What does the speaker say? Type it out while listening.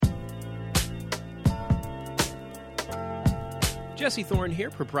Jesse Thorne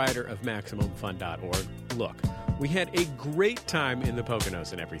here, proprietor of MaximumFun.org. Look, we had a great time in the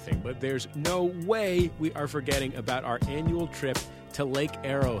Poconos and everything, but there's no way we are forgetting about our annual trip to Lake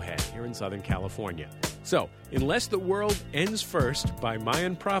Arrowhead here in Southern California. So, unless the world ends first by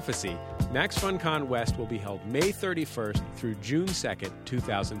Mayan prophecy, MaxFunCon West will be held May 31st through June 2nd,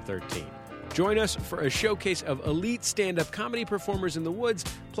 2013. Join us for a showcase of elite stand-up comedy performers in the woods,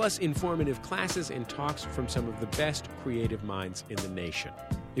 plus informative classes and talks from some of the best creative minds in the nation.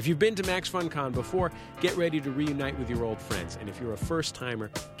 If you've been to MaxFunCon before, get ready to reunite with your old friends. And if you're a first-timer,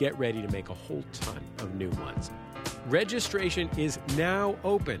 get ready to make a whole ton of new ones. Registration is now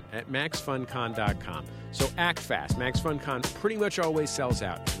open at MaxFunCon.com. So act fast. MaxFunCon pretty much always sells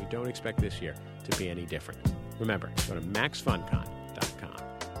out, and we don't expect this year to be any different. Remember, go to MaxFunCon.com.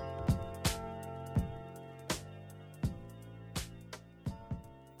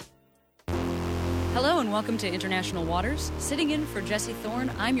 Hello and welcome to International Waters. Sitting in for Jesse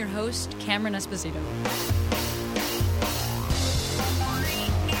Thorne, I'm your host, Cameron Esposito.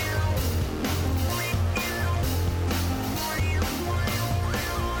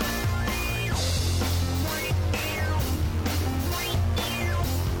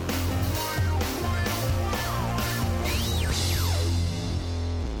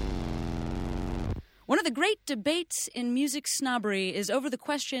 One of the great debates in music snobbery is over the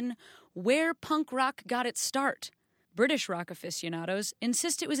question where punk rock got its start. British rock aficionados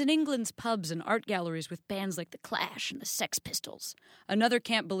insist it was in England's pubs and art galleries with bands like The Clash and the Sex Pistols. Another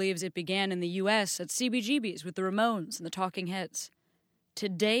camp believes it began in the U.S. at CBGB's with the Ramones and the Talking Heads.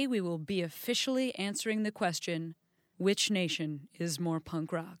 Today we will be officially answering the question, which nation is more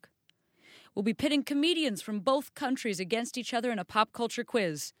punk rock? We'll be pitting comedians from both countries against each other in a pop culture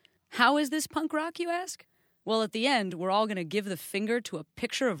quiz. How is this punk rock, you ask? Well, at the end, we're all going to give the finger to a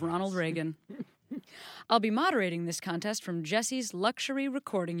picture of Ronald Reagan. I'll be moderating this contest from Jesse's luxury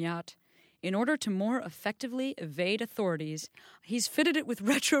recording yacht. In order to more effectively evade authorities, he's fitted it with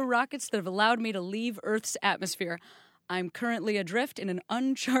retro rockets that have allowed me to leave Earth's atmosphere. I'm currently adrift in an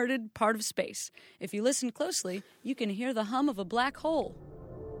uncharted part of space. If you listen closely, you can hear the hum of a black hole.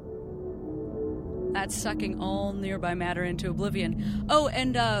 That's sucking all nearby matter into oblivion. Oh,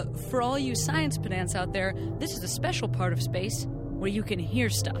 and for all you science pedants out there, this is a special part of space where you can hear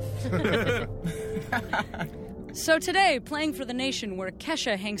stuff. So today, playing for the nation where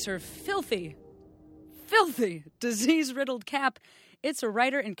Kesha hangs her filthy, disease-riddled cap, it's a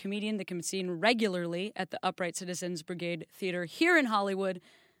writer and comedian that can be seen regularly at the Upright Citizens Brigade Theater here in Hollywood.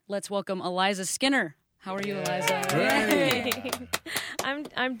 Let's welcome Eliza Skinner. How are you, Eliza? Yay.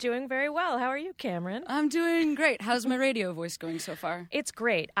 I'm doing very well. How are you, Cameron? I'm doing great. How's my radio voice going so far? It's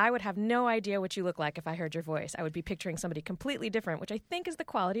great. I would have no idea what you look like if I heard your voice. I would be picturing somebody completely different, which I think is the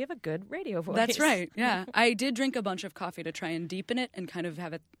quality of a good radio voice. That's right, yeah. I did drink a bunch of coffee to try and deepen it and kind of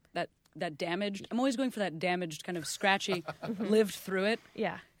have it that damaged. I'm always going for that damaged, kind of scratchy, lived through it.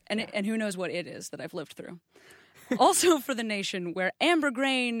 Yeah. And who knows what it is that I've lived through. Also for the nation, where Amber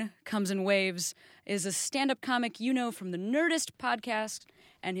Grain comes in waves, is a stand-up comic you know from the Nerdist podcast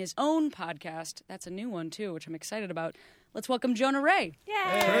and his own podcast. That's a new one, too, which I'm excited about. Let's welcome Jonah Ray. Yay!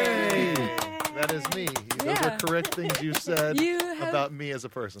 Hey! That is me. Those are correct things you said about me as a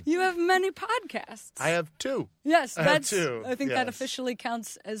person. You have many podcasts. I have two. Yes, I have two. I think that officially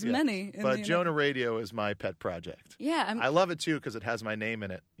counts as many. But Jonah Radio is my pet project. Yeah. I love it, too, because it has my name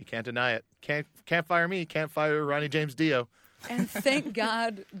in it. You can't deny it. Can't fire me. Can't fire Ronnie James Dio. And thank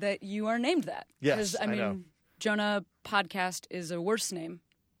God that you are named that. Yes, I mean, know. Jonah Podcast is a worse name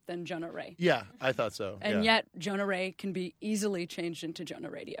than Jonah Ray. Yeah, I thought so. And yet, Jonah Ray can be easily changed into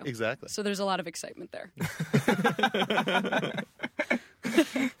Jonah Radio. Exactly. So there's a lot of excitement there.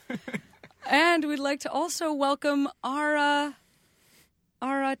 And we'd like to also welcome our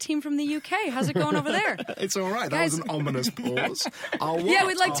team from the UK. How's it going over there? It's all right. That was an ominous pause. Yeah,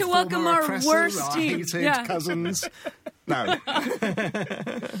 we'd like to welcome our worst team. Hated cousins. No.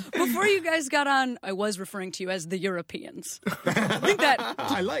 Before you guys got on, I was referring to you as the Europeans. I think that...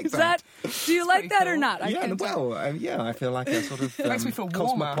 I like that. Do you like that or not? I feel like a sort of makes me feel warmer.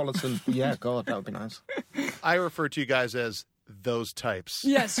 cosmopolitan... Yeah, God, that would be nice. I refer to you guys as those types.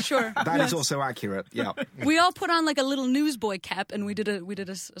 Yes, sure. That is also accurate, yeah. We all put on like a little newsboy cap, and we did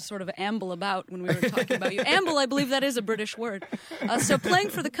a sort of amble about when we were talking about you. Amble, I believe that is a British word. So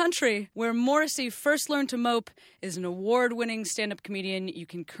Playing for the Country, where Morrissey first learned to mope, is an award-winning stand-up comedian you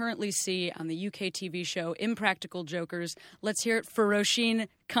can currently see on the UK TV show Impractical Jokers. Let's hear it for Roisin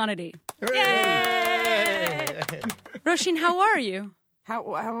Conady. Yay! Roisin, how are you?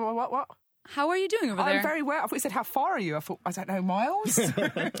 What? how are you doing over there? I'm very well. I thought you said, how far are you? I thought, I don't know, miles?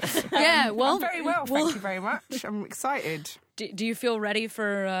 Yeah, well... I'm very well, thank you very much. I'm excited. Do you feel ready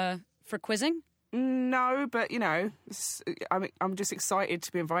for quizzing? No, but, you know, I'm just excited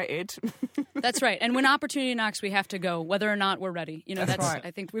to be invited. That's right. And when opportunity knocks, we have to go, whether or not we're ready. You know, that's right.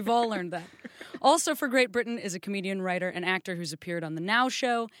 I think we've all learned that. Also for Great Britain is a comedian, writer, and actor who's appeared on The Now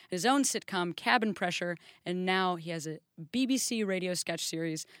Show, his own sitcom, Cabin Pressure, and now he has a BBC radio sketch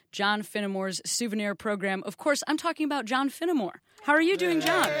series, John Finnemore's Souvenir Program. Of course, I'm talking about John Finnemore. How are you doing,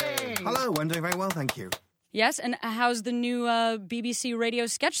 John? Hello, I'm doing very well, thank you. Yes, and how's the new BBC radio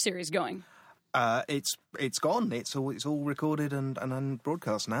sketch series going? It's gone. It's all recorded and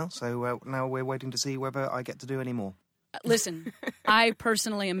broadcast now. So now we're waiting to see whether I get to do any more. Listen, I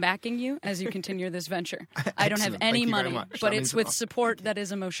personally am backing you as you continue this venture. I don't have any money, but it's with support that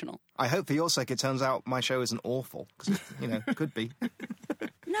is emotional. I hope for your sake it turns out my show isn't awful, because, you know, it could be.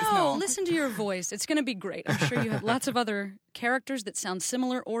 No, listen to your voice. It's going to be great. I'm sure you have lots of other characters that sound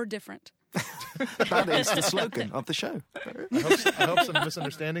similar or different. That is the slogan of the show. I hope some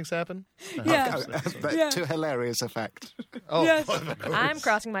misunderstandings happen. To hilarious effect. Oh, yes. I'm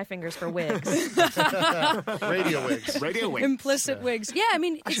crossing my fingers for wigs. Radio wigs. Radio wigs. Implicit wigs. Yeah, I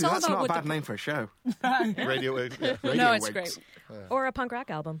mean, Actually, it's all that's about not what a bad name for a show. Radio wigs. Yeah. No, it's wigs. great. Or a punk rock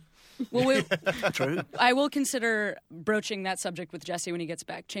album. Well, True. I will consider broaching that subject with Jesse when he gets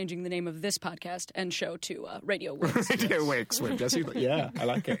back, changing the name of this podcast and show to Radio Wigs. Radio wigs with Jesse. Yeah, I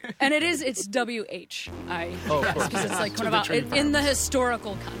like it. And it's W-H-I, Oh, yes, because it's like kind of in the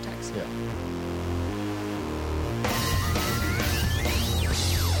historical context. Yeah.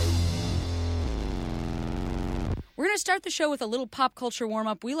 We're going to start the show with a little pop culture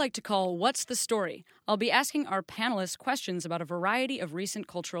warm-up we like to call What's the Story? I'll be asking our panelists questions about a variety of recent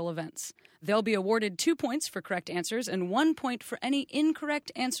cultural events. They'll be awarded 2 points for correct answers and 1 point for any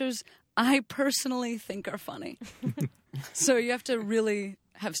incorrect answers I personally think are funny. So you have to really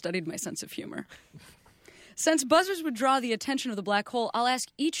have studied my sense of humor. Since buzzers would draw the attention of the black hole, I'll ask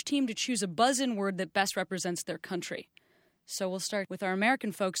each team to choose a buzz-in word that best represents their country. So we'll start with our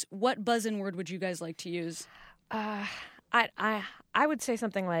American folks. What buzz-in word would you guys like to use? I would say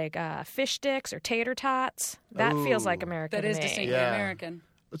something like fish sticks or tater tots. That feels like American. That is to me. distinctly American.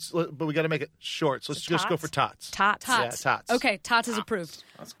 But we got to make it short, so let's just go for tots. Tots. Yeah, tots. Okay, tots is approved.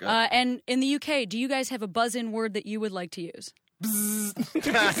 That's good. And in the UK, do you guys have a buzz-in word that you would like to use? That's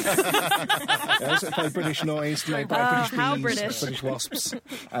a very British noise made by British how bees, British. British wasps.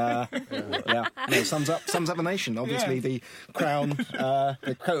 Yeah, no, sums up the nation. Obviously, the crown,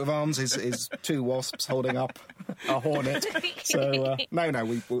 the coat of arms is two wasps holding up a hornet. So no,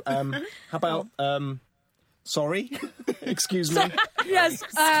 we. How about sorry? Excuse me. Yes.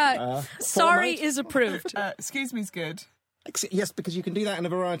 Sorry is approved. Excuse me's good. Yes, because you can do that in a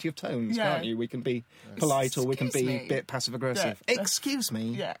variety of tones, can't you? We can be polite or we can be a bit passive-aggressive. Yeah. Excuse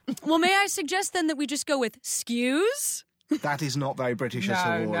me. Yeah. Well, may I suggest then that we just go with "excuse"? That is not very British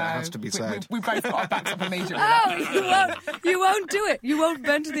at all, it has to be said. We both got our backs up immediately. Oh, you won't do it. You won't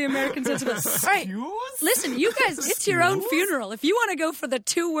bend to the American sensibility. All right, listen, you guys, it's your own funeral. If you want to go for the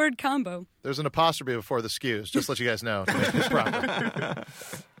 2-word combo. There's an apostrophe before the skews, just to let you guys know to make this proper.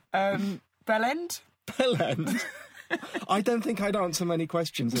 Bellend? Bellend? I don't think I'd answer many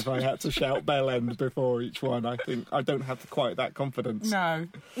questions if I had to shout Bellend before each one. I think I don't have quite that confidence. No.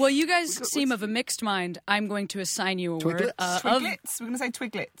 Well, you guys seem of a mixed mind. I'm going to assign you a word. Twiglets? We're going to say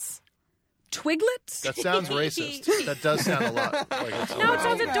twiglets. Twiglets? That sounds racist. That does sound a lot like it's No, it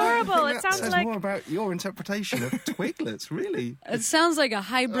sounds adorable. It sounds says like more about your interpretation of twiglets, really. It sounds like a I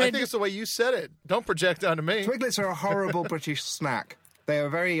hybrid. think it's the way you said it. Don't project onto me. Twiglets are a horrible British snack. They are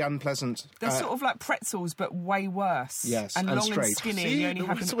very unpleasant. They're sort of like pretzels, but way worse. Yes, and and long straight. and skinny. See, and you only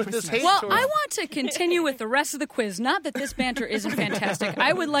have them what's at with this Christmas. hate? Well, Totally. I want to continue with the rest of the quiz. Not that this banter isn't fantastic.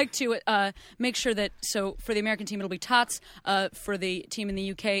 I would like to make sure that, so for the American team, it'll be Tots. For the team in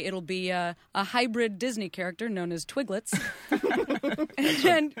the UK, it'll be a hybrid Disney character known as Twiglets.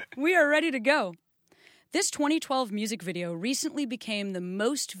 And we are ready to go. This 2012 music video recently became the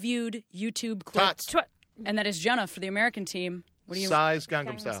most viewed YouTube clip. Tots. And that is Jenna for the American team. What do you... Size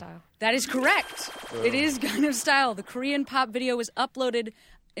Gangnam Style. That is correct. It is Gangnam Style. The Korean pop video was uploaded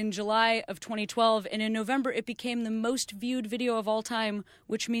in July of 2012, and in November it became the most viewed video of all time,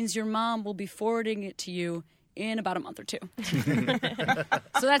 which means your mom will be forwarding it to you in about a month or two.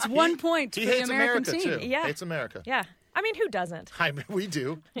 So that's 1 point He for the hates American America, team. too. Yeah. Hates America. yeah. I mean, who doesn't? I mean, we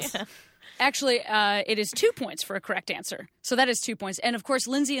do. Actually, it is 2 points for a correct answer. So that is 2 points. And, of course,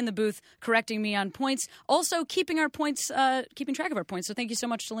 Lindsay in the booth correcting me on points. Also keeping our points, keeping track of our points. So thank you so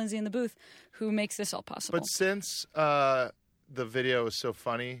much to Lindsay in the booth who makes this all possible. But since the video is so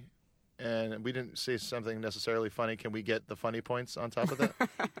funny and we didn't say something necessarily funny, can we get the funny points on top of that?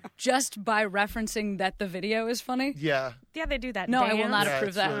 Just by referencing that the video is funny? Yeah. Yeah, they do that. No, I will dance. not Yeah, approve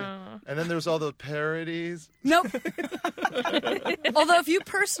it's that. really- And then there's all the parodies. Nope. Although if you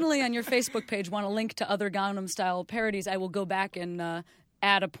personally on your Facebook page want a link to other Gangnam Style parodies, I will go back and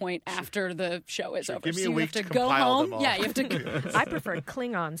add a point after the show is over. Give me so a you week have to to go compile home. them all. Yeah, you have to. I prefer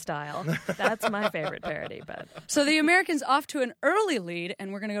Klingon style. That's my favorite parody. But So the Americans off to an early lead,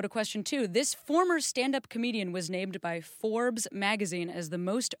 and we're going to go to question 2. This former stand-up comedian was named by Forbes magazine as the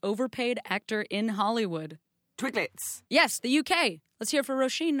most overpaid actor in Hollywood. Twiglets. Yes, the UK. Let's hear it for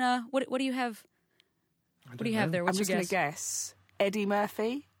Roisin. What do you have? What do you have there? I'm What's just your going to guess. Eddie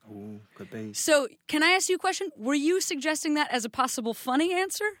Murphy. Ooh, could be. So, can I ask you a question? Were you suggesting that as a possible funny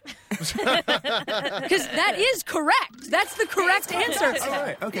answer? Because that is correct. That's the correct answer. All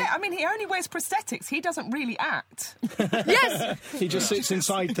right, okay. Yeah, I mean, he only wears prosthetics. He doesn't really act. Yes. He just sits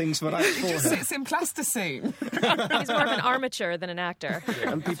inside things for that He just for him. sits in plasticine. he's more of an armature than an actor.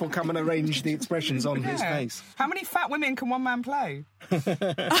 And people come and arrange the expressions on his Yeah. face. How many fat women can one man play?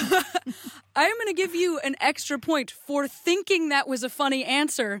 I'm going to give you an extra point for thinking that was a funny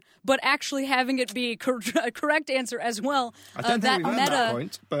answer, but actually having it be a correct answer as well. I don't that think we've earned meta. that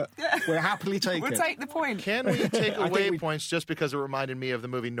point, but we'll happily take We'll it. take the point. Can we take I away think we- points just because it reminded me of the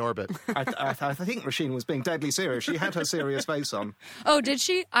movie Norbit? I think Roisin was being deadly serious. She had her serious face on. Oh, did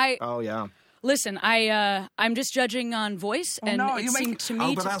she? Oh, yeah. Listen. I'm just judging on voice, and no, it you're seemed making- to me.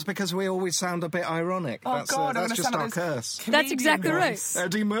 Oh, but that's because we always sound a bit ironic. Oh, That's, God, I'm that's gonna just sound our like this curse. That's exactly comedian right. voice.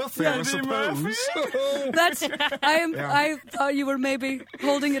 Eddie Murphy, I Eddie suppose. That's. Yeah. I thought you were maybe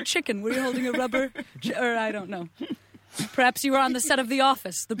holding a chicken. Were you holding a rubber? Or I don't know. Perhaps you were on the set of The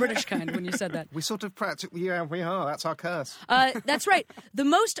Office, the British kind, when you said that. We sort of practically, yeah, we are. That's our curse. That's right. The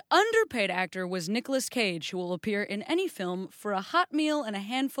most underpaid actor was Nicolas Cage, who will appear in any film for a hot meal and a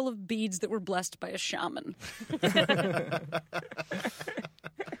handful of beads that were blessed by a shaman.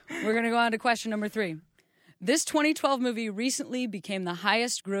 We're going to go on to question number 3. This 2012 movie recently became the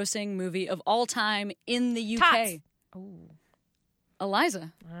highest grossing movie of all time in the UK. Tots.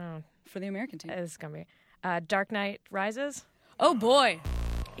 Eliza, Oh, for the American team. this is gonna be Dark Knight Rises. Oh, boy.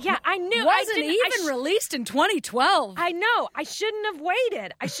 Yeah, I knew. Wasn't even released in 2012. I know. I shouldn't have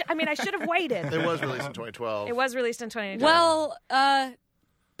waited. I should have waited. It was released in 2012. It was released in 2012. Well,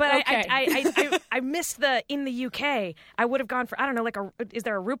 but okay. I missed the in the UK. I would have gone for, I don't know, is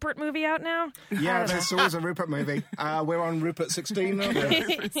there a Rupert movie out now? Yeah, there's always a Rupert movie. We're on Rupert 16, aren't we?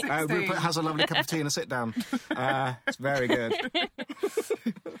 16. Rupert has a lovely cup of tea and a sit-down. It's very good.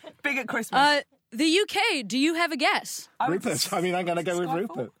 Big at Christmas. the UK, do you have a guess? Rupert. I mean, I'm going to go with Skyfall?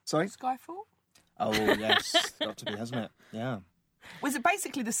 Rupert. Sorry? Skyfall? Oh, yes. Got to be, hasn't it? Yeah. Was it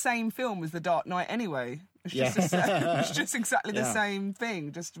basically the same film as The Dark Knight anyway? It's Yeah. just, it's just exactly the Yeah. same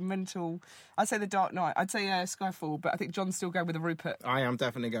thing, just mental. I'd say The Dark Knight. I'd say Skyfall, but I think John's still going with a Rupert. I am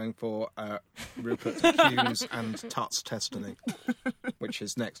definitely going for Rupert Hughes and Tut's Destiny, which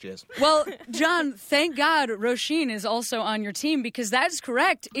is next year's. Well, John, thank God Roisin is also on your team because that is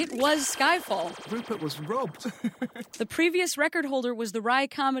correct. It was Skyfall. Rupert was robbed. The previous record holder was the wry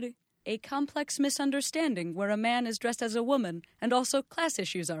comedy A Complex Misunderstanding, where a man is dressed as a woman and also class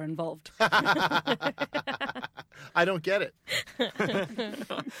issues are involved. I don't get it.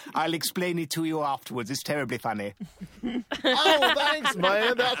 I'll explain it to you afterwards. It's terribly funny. Oh, thanks,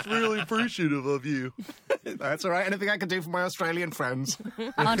 man. That's really appreciative of you. That's all right. Anything I can do for my Australian friends.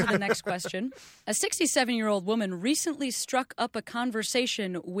 On to the next question. A 67-year-old woman recently struck up a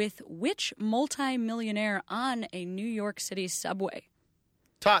conversation with which multi-millionaire on a New York City subway?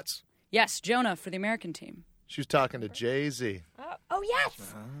 Tots. Yes, Jonah for the American team. She was talking to Jay-Z. Oh,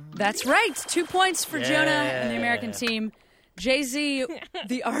 yes. That's right. 2 points for Jonah and the American team. Jay-Z,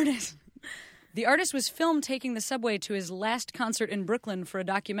 the artist. The artist was filmed taking the subway to his last concert in Brooklyn for a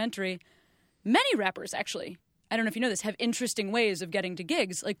documentary. Many rappers, actually, I don't know if you know this, have interesting ways of getting to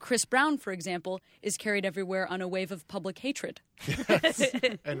gigs. Like Chris Brown, for example, is carried everywhere on a wave of public hatred.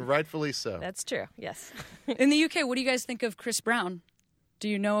 And rightfully so. That's true, yes. In the UK, what do you guys think of Chris Brown? Do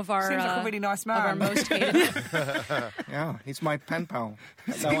you know of our Seems like a really nice of our man. most hated? Yeah, he's my pen pal.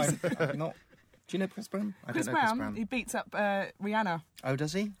 No, I'm not. Do you know Chris Brown? I Chris don't know Brown, he beats up Rihanna Oh,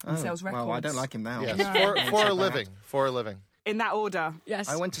 does he? Oh, sells well, I records. don't like him now. Yes, for a living. For a living. in that order. Yes.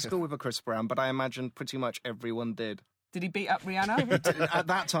 I went to school with a Chris Brown, but I imagine pretty much everyone did. Did he beat up Rihanna? At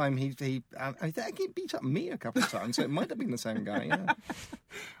that time, I think he beat up me a couple of times, so it might have been the same guy. Yeah,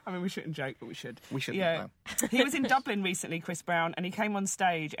 I mean, we shouldn't joke, but we should. we shouldn't. Yeah. No. He was in Dublin recently, Chris Brown, and he came on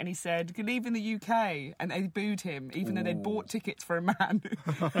stage and he said, "Good evening, the UK," and they booed him, even though they'd bought tickets for a man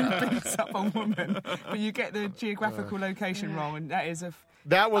who beats up a woman. But you get the geographical location wrong, and that is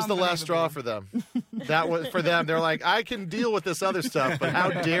That was the last straw for them. That was for them. They're like, I can deal with this other stuff, but how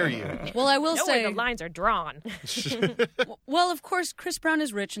dare you? Well, I will say the lines are drawn. Well, of course, Chris Brown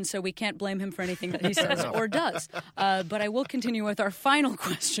is rich, and so we can't blame him for anything that he says or does. But I will continue with our final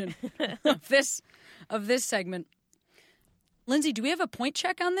question of this segment. Lindsay, do we have a point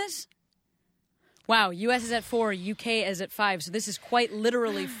check on this? Wow, U.S. is at 4, U.K. is at 5, so this is quite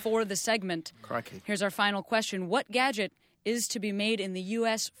literally for the segment. Crikey. Here's our final question. What gadget is to be made in the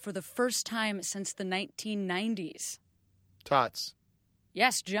U.S. for the first time since the 1990s? Tots.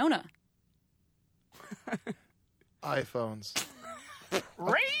 Yes, Jonah. iPhones.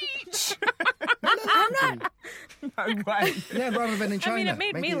 Reach! I'm not. No way. Yeah, rather than in China. I mean, it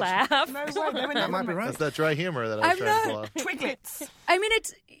made me it- laugh. No way. They were That might never be right. That's that dry humor that I was trying to pull off. Twiglets. I mean,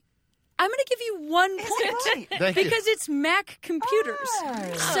 I'm going to give you 1 point right? Thank you. because it's Mac computers.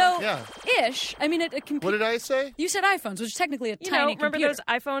 Oh. So, Yeah. ish. I mean, What did I say? You said iPhones, which is technically a You tiny know, remember computer.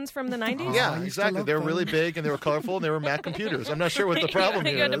 those iPhones from the 90s? Yeah, I used to exactly. love They were really them. big and they were colorful and they were Mac computers. I'm not sure what the problem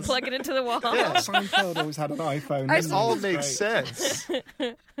You here had to is. plug it into the wall. Yeah. Seinfeld always had an iPhone. It all makes sense.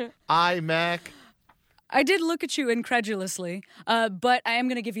 iMac. I did look at you incredulously, but I am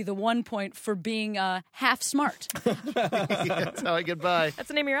going to give you the 1 point for being half smart. That's how I get by. That's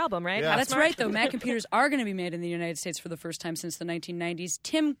the name of your album, right? Yeah. Half That's Smart? right, though. Mac computers are going to be made in the United States for the first time since the 1990s.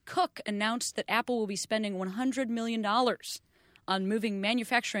 Tim Cook announced that Apple will be spending $100 million on moving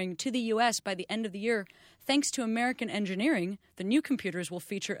manufacturing to the U.S. by the end of the year. Thanks to American engineering, the new computers will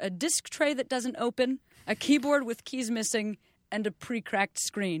feature a disk tray that doesn't open, a keyboard with keys missing, and a pre-cracked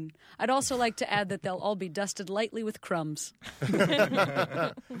screen. I'd also like to add that they'll all be dusted lightly with crumbs.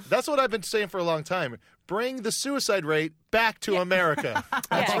 That's what I've been saying for a long time. Bring the suicide rate back to America.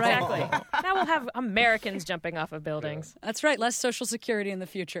 Yeah, exactly. Now we'll have Americans jumping off of buildings. That's right, less Social Security in the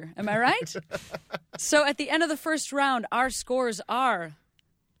future. Am I right? So at the end of the first round, our scores are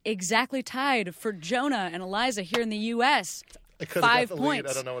exactly tied for Jonah and Eliza here in the U.S. I could have 5 got the lead.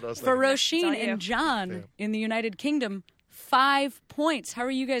 points. I don't know what else. For It's Roisin all you. and John Damn. in the United Kingdom, 5 points. How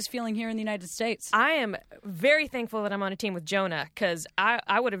are you guys feeling here in the United States? I am very thankful that I'm on a team with Jonah, because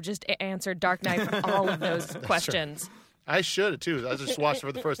I would have just answered Dark Knight for all of those questions. I should too. I just watched it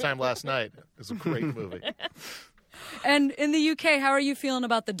for the first time last night. It was a great movie. And in the UK, how are you feeling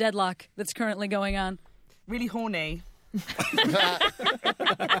about the deadlock that's currently going on? Really horny.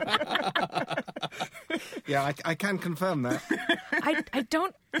 Yeah, I can confirm that. I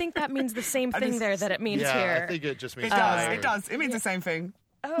don't think that means the same thing there that it means Yeah, here. I think it just means It does. tired. It does. It means the same thing.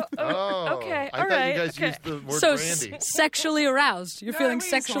 Oh, okay. I All thought right. you guys okay. used the word So brandy. sexually aroused. You're No, feeling it means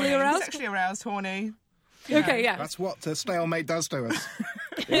sexually horny. aroused? Sexually aroused, horny. Okay, yeah. That's what stalemate does to us.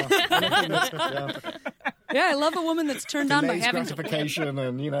 Yeah. Anything that's- Yeah, I love a woman that's turned on by Delayed having gratification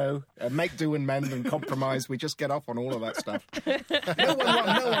and, make do and mend and compromise. We just get off on all of that stuff. No one won,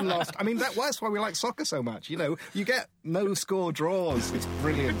 no one lost. I mean, that's why we like soccer so much. You get no score draws. It's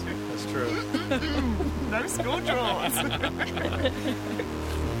brilliant. That's true. No score draws.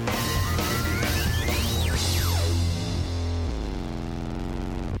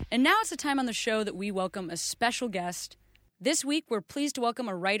 And now it's the time on the show that we welcome a special guest. This week, we're pleased to welcome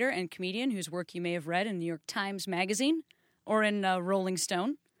a writer and comedian whose work you may have read in New York Times Magazine or in Rolling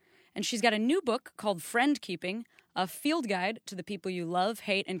Stone. And she's got a new book called Friend Keeping, a field guide to the people you love,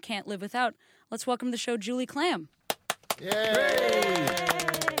 hate, and can't live without. Let's welcome to the show Julie Clam. Yay!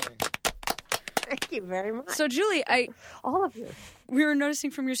 Thank you very much. So, Julie, All of you. we were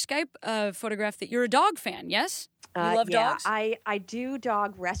noticing from your Skype photograph that you're a dog fan, yes? You love yeah, dogs? I do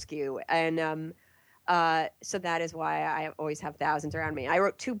dog rescue, and so that is why I always have thousands around me. I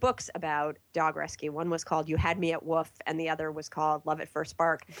wrote 2 books about dog rescue. One was called You Had Me at Woof, and the other was called Love at First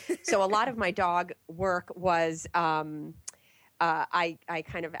Bark. So a lot of my dog work was I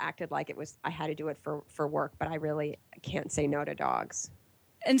kind of acted like I had to do it for work, but I really can't say no to dogs.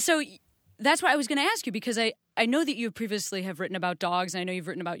 And so that's what I was going to ask you, because I know that you previously have written about dogs, and I know you've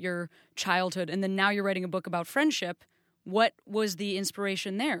written about your childhood, and then now you're writing a book about friendship. What was the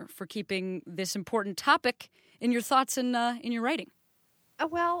inspiration there for keeping this important topic in your thoughts and in your writing?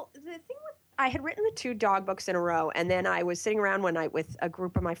 Well, the thing with I had written the 2 dog books in a row, and then I was sitting around one night with a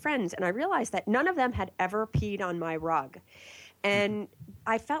group of my friends, and I realized that none of them had ever peed on my rug. And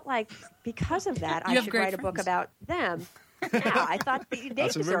I felt like because of that, I have should great write a book friends. about them. Yeah, I thought they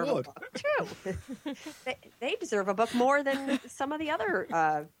That's a deserve a reward. book, too. they deserve a book more than some of the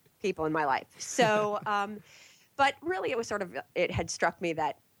other people in my life. So, but really it had struck me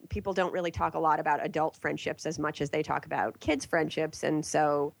that people don't really talk a lot about adult friendships as much as they talk about kids' friendships. And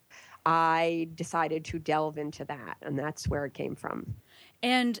so I decided to delve into that, and that's where it came from.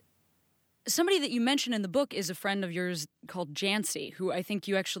 And somebody that you mention in the book is a friend of yours called Jancy, who I think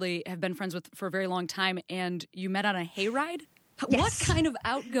you actually have been friends with for a very long time, and you met on a hayride? Yes. What kind of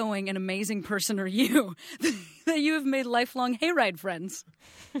outgoing and amazing person are you that you have made lifelong hayride friends?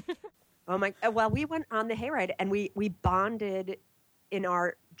 Oh my! Well, we went on the hayride and we bonded in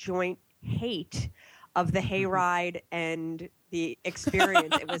our joint hate of the hayride and the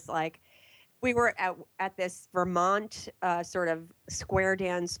experience. It was like we were at this Vermont sort of square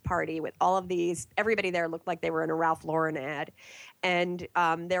dance party with all of these. Everybody there looked like they were in a Ralph Lauren ad, and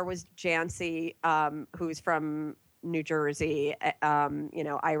there was Jancy, who's from New Jersey,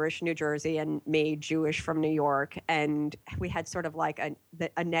 Irish New Jersey, and me, Jewish from New York, and we had sort of like a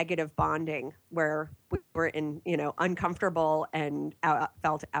negative bonding where we were in uncomfortable and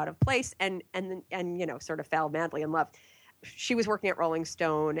felt out of place, and sort of fell madly in love. She was working at Rolling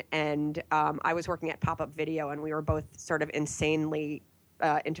Stone, and I was working at Pop-Up Video, and we were both sort of insanely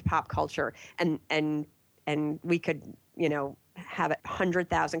into pop culture, and we could have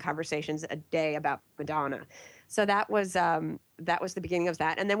 100,000 conversations a day about Madonna. So that was the beginning of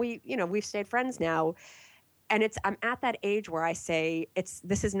that, and then we've stayed friends now, and I'm at that age where I say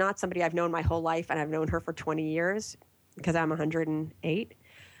this is not somebody I've known my whole life, and I've known her for 20 years because I'm 108.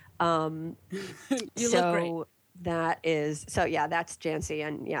 You look great. That's Jancy,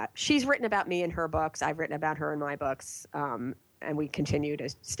 and she's written about me in her books. I've written about her in my books, and we continue to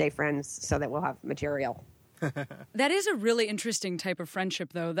stay friends so that we'll have material. That is a really interesting type of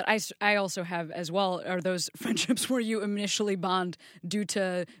friendship, though, that I also have as well, are those friendships where you initially bond due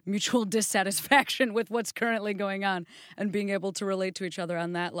to mutual dissatisfaction with what's currently going on and being able to relate to each other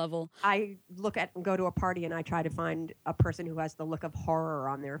on that level. I go to a party and I try to find a person who has the look of horror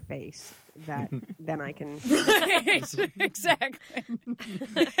on their face that then I can... Right, exactly.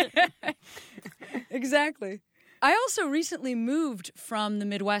 Exactly. I also recently moved from the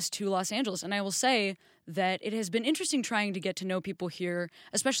Midwest to Los Angeles, and I will say that it has been interesting trying to get to know people here,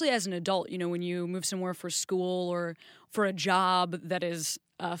 especially as an adult, when you move somewhere for school or for a job that is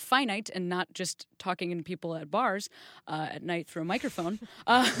finite and not just talking to people at bars at night through a microphone.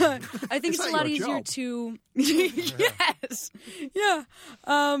 I think it's a lot easier to... Yes. Yeah.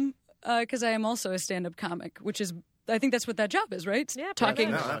 Because I am also a stand-up comic, which is... I think that's what that job is, right? Yeah, talking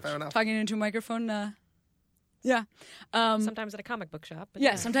into a microphone... Yeah. Sometimes at a comic book shop.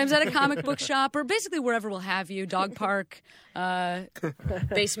 Yeah, sometimes at a comic book shop, or basically wherever we'll have you. Dog park,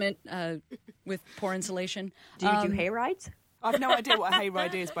 basement with poor insulation. Do you do hay rides? I have no idea what a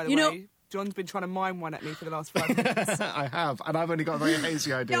hayride is, by the way. John's been trying to mime one at me for the last 5 minutes. I have, and I've only got a very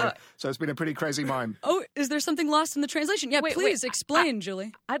hazy idea, so it's been a pretty crazy mime. Oh, is there something lost in the translation? Yeah, please explain,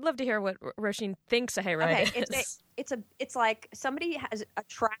 Julie. I'd love to hear what Roisin thinks a hayride is. It's like somebody has a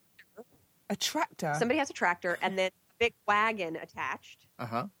tractor. A tractor? Somebody has a tractor and then a big wagon attached.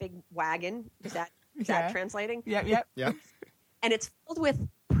 Uh-huh. Big wagon. Is that translating? Yep. Yeah. And it's filled with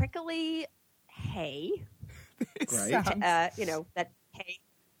prickly hay. Great. That hay.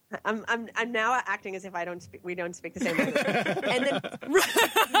 I'm now acting as if we don't speak the same language. And then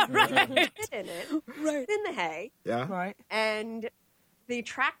in it, right in the hay. Yeah. Right. And the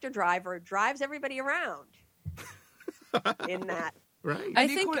tractor driver drives everybody around in that. Right. And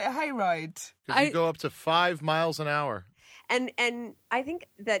you call it a hayride? Because you go up to 5 miles an hour. And I think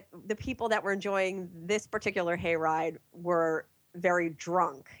that the people that were enjoying this particular hayride were very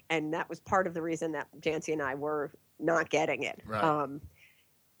drunk, and that was part of the reason that Jancy and I were not getting it. Right.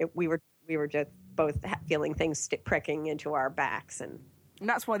 We were just both feeling things pricking into our backs, and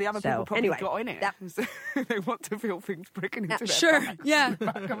that's why the other people probably got in it. They want to feel things pricking into their backs. Yeah.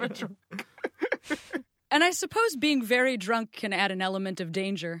 Back of a truck. And I suppose being very drunk can add an element of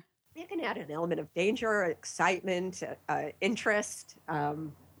danger. You can add an element of danger, excitement, interest.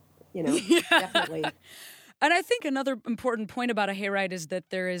 Definitely. And I think another important point about a hayride is that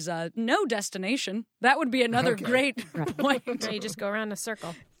there is no destination. That would be another great point. You just go around in a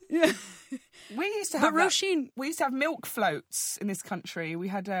circle. Yeah. We used to have milk floats in this country. We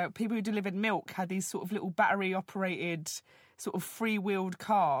had people who delivered milk had these sort of little battery-operated, sort of free-wheeled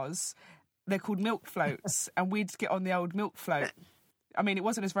cars. They're called milk floats, and we'd get on the old milk float. I mean, it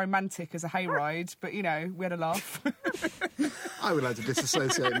wasn't as romantic as a hayride, but, we had a laugh. I would like to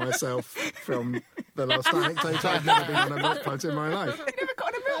disassociate myself from the last anecdote. I've never been on a milk float in my life. You never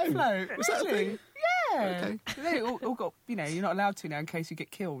got on a milk float? Was that a thing? Yeah. Okay. They all got, you're not allowed to now in case you get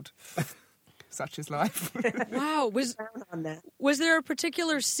killed. Such is life. Wow. Was there a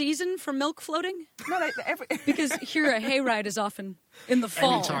particular season for milk floating? No, because here a hayride is often in the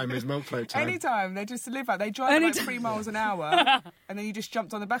fall. Anytime is milk float time. Anytime. They just live out. They drive about 3 miles an hour, and then you just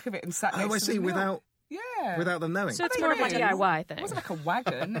jumped on the back of it and sat next to the milk. without... Yeah. Yeah. without them knowing. So it's They more of a did. DIY It thing. wasn't like a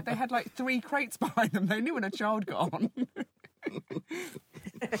wagon. They had like 3 crates behind them. They knew when a child got on.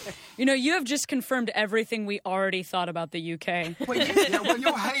 You know, you have just confirmed everything we already thought about the UK. Well, you- Yeah, well,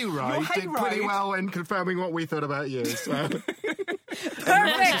 your hayride Your did pretty hayride. well in confirming what we thought about you. So.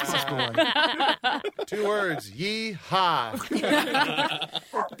 Perfect. 2 words, yee-haw.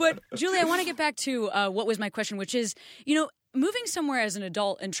 But, Julie, I want to get back to what was my question, which is, you know, moving somewhere as an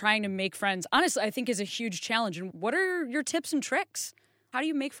adult and trying to make friends, honestly, I think is a huge challenge. And what are your tips and tricks? How do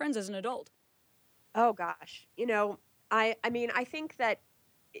you make friends as an adult? Oh gosh, you know, I mean, I think that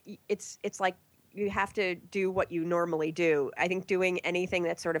it's like you have to do what you normally do. I think doing anything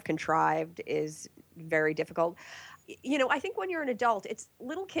that's sort of contrived is very difficult. You know, I think when you're an adult, it's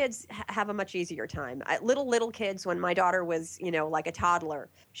little kids have a much easier time. Little kids, when my daughter was, you know, like a toddler,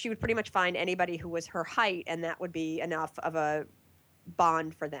 she would pretty much find anybody who was her height, and that would be enough of a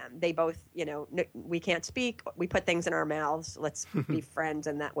bond for them. They both, you know, we can't speak, we put things in our mouths, let's be friends,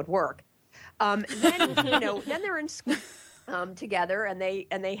 and that would work. Then, you know, then they're in school together, and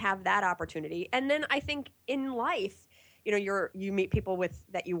they have that opportunity. And then I think in life, you know, you meet people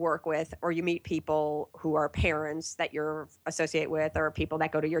that you work with, or you meet people who are parents that you're associate with, or people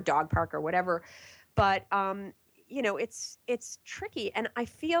that go to your dog park or whatever. But you know, it's tricky, and I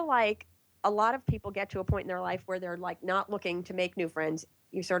feel like a lot of people get to a point in their life where they're like not looking to make new friends.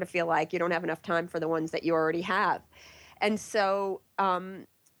 You sort of feel like you don't have enough time for the ones that you already have, and so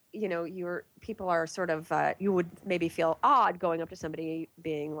you know, people are sort of you would maybe feel odd going up to somebody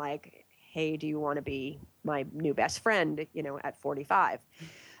being like, hey, do you want to be my new best friend, you know, at 45?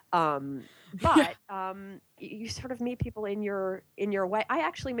 But you sort of meet people in your way. I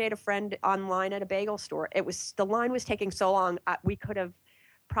actually made a friend online at a bagel store. The line was taking so long, we could have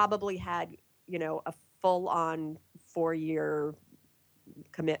probably had, you know, a full-on 4-year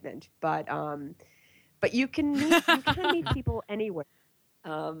commitment. But you can meet people anywhere.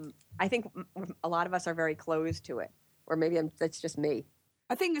 I think a lot of us are very closed to it, or maybe that's just me.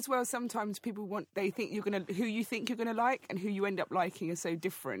 I think as well, sometimes people who you think you're gonna like and who you end up liking are so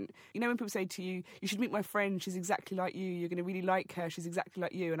different. You know, when people say to you, you should meet my friend, she's exactly like you, you're gonna really like her, she's exactly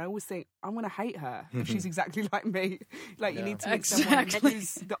like you, and I always think, I'm gonna hate her if she's exactly like me. Like, you need to meet someone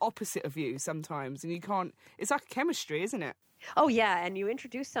who's the opposite of you sometimes, and you can't, it's like chemistry, isn't it? Oh, yeah, and you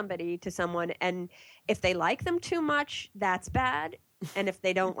introduce somebody to someone, and if they like them too much, that's bad, and if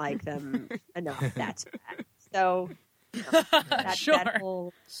they don't like them enough, that's bad. So... that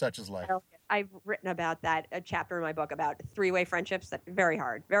whole, such is life. I've written about that, a chapter in my book about 3-way friendships. That very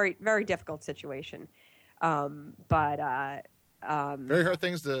hard, very, very difficult situation. But very hard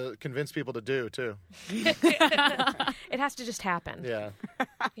things to convince people to do too. It has to just happen. Yeah,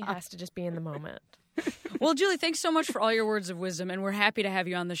 it has to just be in the moment. Well, Julie, thanks so much for all your words of wisdom, and we're happy to have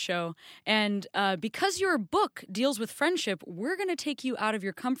you on the show. And because your book deals with friendship, we're going to take you out of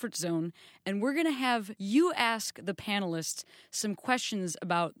your comfort zone, and we're going to have you ask the panelists some questions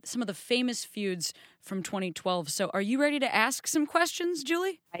about some of the famous feuds from 2012. So are you ready to ask some questions,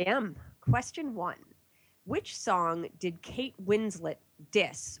 Julie? I am. Question 1. Which song did Kate Winslet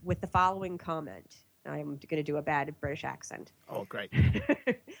diss with the following comment? I'm going to do a bad British accent. Oh, great.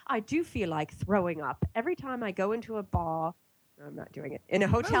 I do feel like throwing up every time I go into a bar. I'm not doing it. In a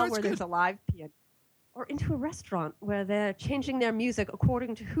hotel where there's a live piano. Or into a restaurant where they're changing their music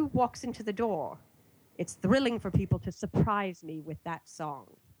according to who walks into the door. It's thrilling for people to surprise me with that song.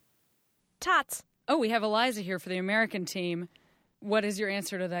 Tots. Oh, we have Eliza here for the American team. What is your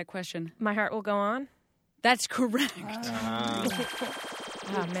answer to that question? My Heart Will Go On? That's correct.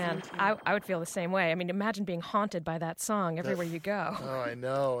 Oh, man. I would feel the same way. I mean, imagine being haunted by that song everywhere you go. Oh, I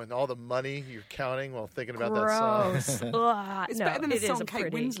know. And all the money you're counting while thinking about that song. Ugh, It's no, better than the it is song a Kate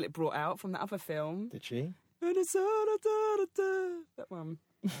pretty... Winslet brought out from that other film. Did she? That one.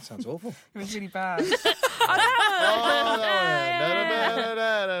 That sounds awful. It was really bad.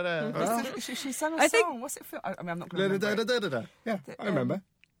 She sang a song. What's it? I mean, I'm not going to remember. Yeah, I remember.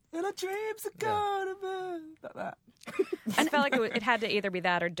 And our dreams are gonna be like that. I felt like it had to either be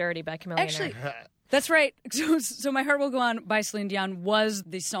that or Dirty by Chameleon. Actually, that's right. So My Heart Will Go On by Celine Dion was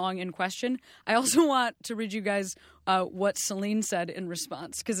the song in question. I also want to read you guys what Celine said in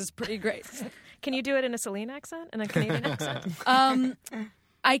response, because it's pretty great. Can you do it in a Celine accent? In a Canadian accent?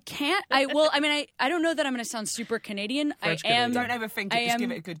 I can't. I don't know that I'm going to sound super Canadian. French I am. Don't overthink it. Just give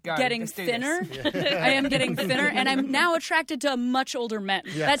it a good go. Getting Let's do thinner. this. I am getting thinner, and I'm now attracted to much older men.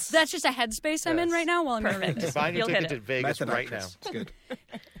 Yes. That's just a headspace I'm in right now while I'm here. Find your You'll ticket hit to Vegas Method right now. actress. It's good.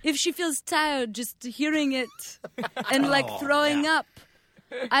 If she feels tired just hearing it and like throwing up,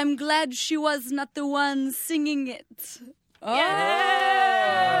 I'm glad she was not the one singing it. Oh,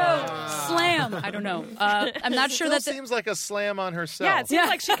 slam! I don't know. I'm not sure Still that. seems like a slam on herself. Yeah, it seems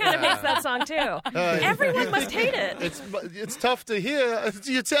like she kind of hates that song too. Everyone must hate it. It's tough to hear.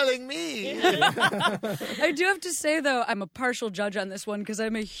 You're telling me. I do have to say, though, I'm a partial judge on this one because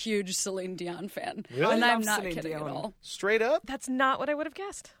I'm a huge Celine Dion fan. Really? And I I'm love not Celine kidding Dion. at all. Straight up? That's not what I would have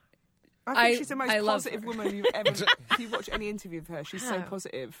guessed. I think she's the most I love positive her. woman you've ever. If you watch any interview of her, she's so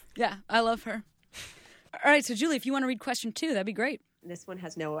positive. Yeah, I love her. All right, so Julie, if you want to read question 2, that'd be great. This one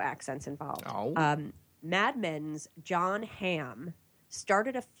has no accents involved. Oh. Mad Men's John Hamm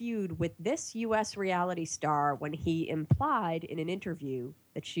started a feud with this U.S. reality star when he implied in an interview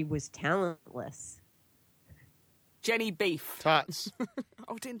that she was talentless. Jenny Beef. Tots.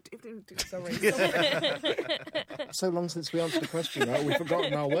 Oh, didn't sorry. So long since we answered the question, right? We've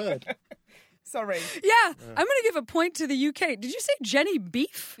forgotten our word. Sorry. Yeah, I'm going to give a point to the UK. Did you say Jenny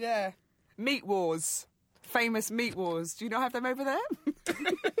Beef? Yeah. Meat Wars. Famous Meat Wars. Do you not have them over there?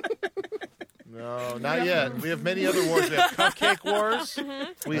 No, not yet. We have many other wars. We have cupcake wars.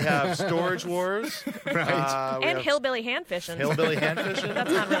 We have storage wars. Right. And hillbilly hand fishing. Hillbilly hand fishing. That's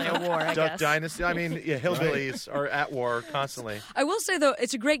not really a war, I Duck guess. Dynasty. I mean, yeah, hillbillies are at war constantly. I will say, though,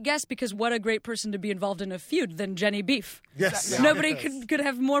 it's a great guess because what a great person to be involved in a feud than Jenny Beef. Yes. Nobody could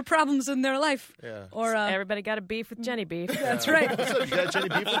have more problems in their life. Yeah. Or Everybody got a beef with Jenny Beef. That's right. What's up? You got Jenny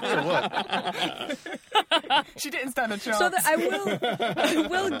Beef with me or what? She didn't stand a chance. So that I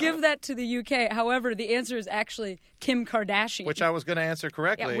will give that to the UK. However, the answer is actually Kim Kardashian. Which I was going to answer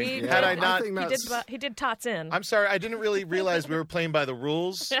correctly. Yeah, we Had I did- not. He did tots in. I'm sorry, I didn't really realize we were playing by the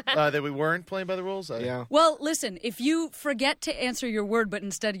rules, that we weren't playing by the rules. Yeah. Well, listen, if you forget to answer your word but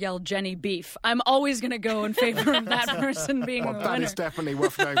instead yell Jenny Beef, I'm always going to go in favor of that person being Well, the that winner. is definitely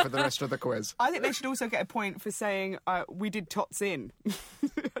worth knowing for the rest of the quiz. I think they should also get a point for saying we did tots in.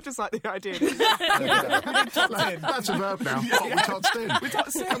 I just like the idea. That's a verb now. What, we totsed in. We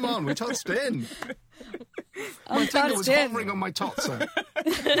totsed in. Come on, we totsed in. My finger was hovering on my totser.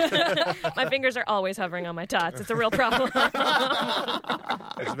 My fingers are always hovering on my tots. It's a real problem.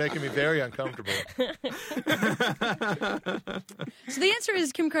 It's making me very uncomfortable. So the answer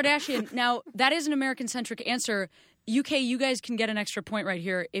is Kim Kardashian. Now, that is an American-centric answer. UK, you guys can get an extra point right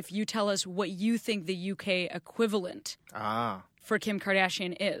here if you tell us what you think the UK equivalent for Kim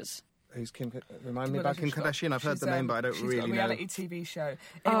Kardashian is. Who's Kim? Remind me about Kim Kardashian. I've heard the name, but I don't she's really got a know. reality TV show.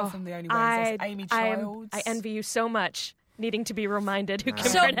 Anyone from The Only Way? Amy Childs. I envy you so much, needing to be reminded who Kim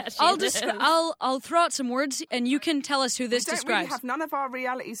So Kardashian is. I'll throw out some words, and you can tell us who this We don't describes. really have, none of our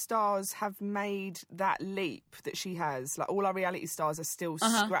reality stars have made that leap that she has. Like all our reality stars are still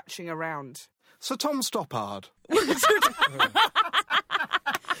scratching around. So Tom Stoppard.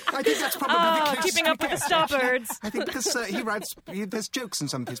 I think that's probably because... Keeping up with the Stoppards. I think because he writes... there's jokes in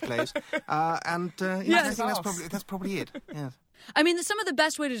some of his plays. I think that's probably it. Yes. I mean, some of the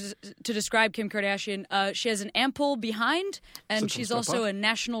best way to describe Kim Kardashian, she has an ample behind, and So she's Tom also Stoppard? a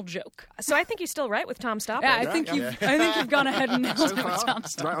national joke. So I think you're still right with Tom Stoppard. Yeah, I think you've gone ahead and nailed it with Tom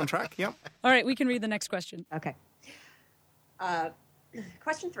Stoppard. Right on track, yep. All right, we can read the next question. Okay.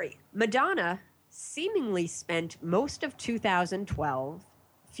 Question 3. Madonna seemingly spent most of 2012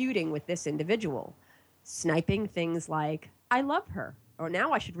 feuding with this individual, sniping things like, I love her, or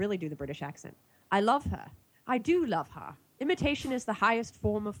now I should really do the British accent. I love her. I do love her. Imitation is the highest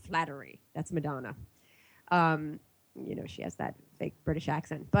form of flattery. That's Madonna. She has that fake British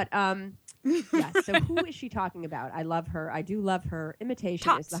accent. But, yeah, so who is she talking about? I love her. I do love her. Imitation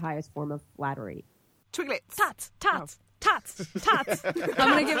Tots. is the highest form of flattery. Twiglets. Tots, tots, tots, tots. I'm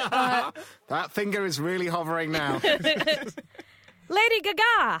going to give... That finger is really hovering now. Lady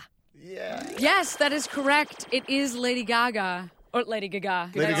Gaga. Yeah. yes, that is correct. It is Lady Gaga. Or Lady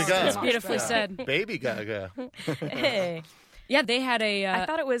Gaga. Lady Gaga. That's beautifully said. Baby Gaga. Hey. Yeah, they had a... I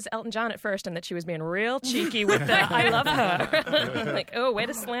thought it was Elton John at first and that she was being real cheeky with the I love her. Like, oh, way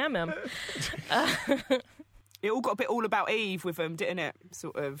to slam him. It all got a bit all about Eve with them, didn't it?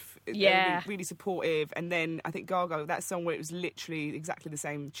 Sort of. They were Yeah. really, really supportive. And then I think Gaga, that song where it was literally exactly the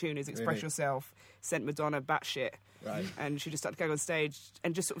same tune as Express Really? Yourself, sent Madonna batshit. Right. And she just started going on stage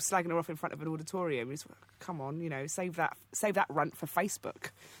and just sort of slagging her off in front of an auditorium. Just, come on, save that runt for Facebook.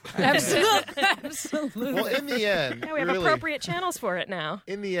 Absolutely. Well, in the end, Yeah, we have really, appropriate channels for it now.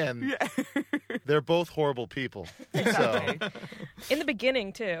 in the end, they're both horrible people. Exactly. So, In the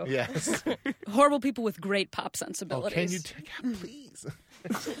beginning, too. yes. Horrible people with great pop Oh, sensibilities. can you please?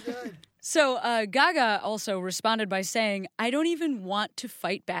 It's so good. So Gaga also responded by saying, I don't even want to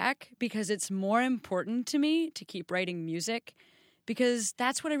fight back because it's more important to me to keep writing music because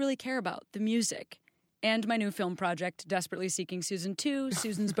that's what I really care about, the music. And my new film project, Desperately Seeking Susan 2,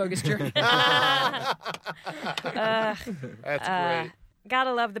 Susan's Bogus Journey. That's great.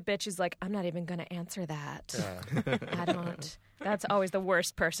 Gotta love the bitch who's like, I'm not even going to answer that. I don't. That's always the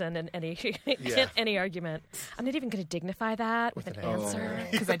worst person in any argument. I'm not even going to dignify that with an answer.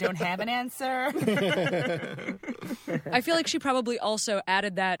 Because I don't have an answer. I feel like she probably also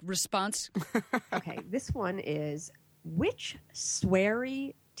added that response. Okay, this one is, which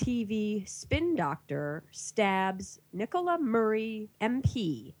sweary TV spin doctor stabs Nicola Murray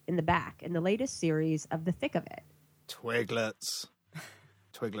MP in the back in the latest series of The Thick of It? Twiglets,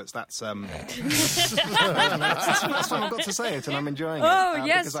 that's that's what I've got to say it, and I'm enjoying it.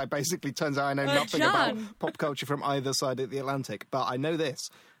 Yes. Because I basically, turns out I know nothing about pop culture from either side of the Atlantic, but I know this.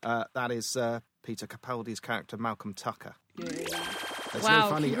 That is Peter Capaldi's character, Malcolm Tucker. There's Wow, no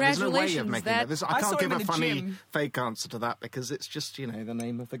funny, there's no way of congratulations, making that- it. I I saw can't give him a in the funny gym. fake answer to that because it's just, the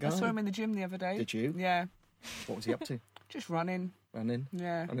name of the guy. I saw him in the gym the other day. Did you? Yeah. What was he up to? Just running. Running?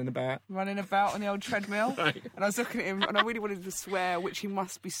 Yeah. Running about? Running about on the old treadmill. And I was looking at him and I really wanted to swear, which he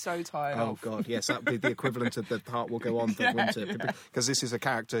must be so tired Oh, of. God, yes, that would be the equivalent of the heart will go on thing, wouldn't it? Because this is a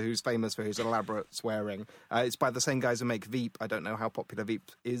character who's famous for his elaborate swearing. It's by the same guys who make Veep. I don't know how popular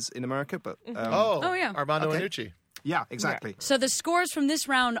Veep is in America, but... Oh, yeah. Armando Okay. Iannucci. Yeah, exactly. So the scores from this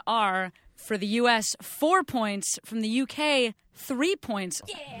round are, for the U.S., 4 points. From the U.K., 3 points.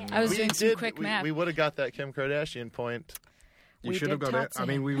 I was doing some quick math. We would have got that Kim Kardashian point. You We should have did got it. Tootsie. I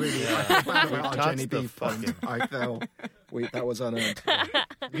mean, we really... I feel bad about our Tots Jenny the Beef fund. I felt that was unearned.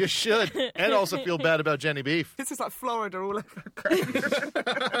 You should. And also feel bad about Jenny Beef. This is like Florida all over.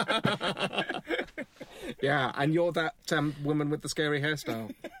 Yeah, and you're that woman with the scary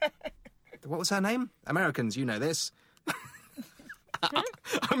hairstyle. What was her name? Americans, you know this.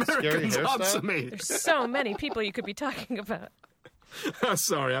 Americans, hairstyle? answer me. There's so many people you could be talking about.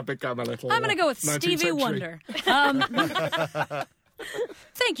 Sorry, I've become a little... I'm going to go with 19th Stevie century. Wonder.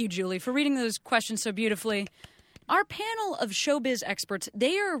 Thank you, Julie, for reading those questions so beautifully. Our panel of showbiz experts,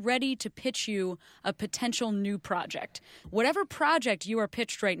 they are ready to pitch you a potential new project. Whatever project you are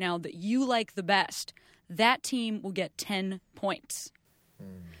pitched right now that you like the best, that team will get 10 points.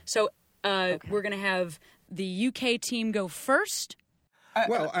 So we're going to have the UK team go first.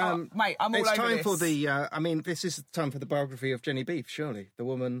 Well, mate, I'm all it's over time this. for the... this is time for the biography of Jenny Beef, surely. The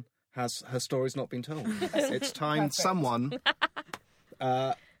woman has... Her story's not been told. It's time someone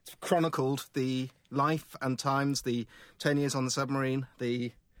chronicled the life and times, the 10 years on the submarine,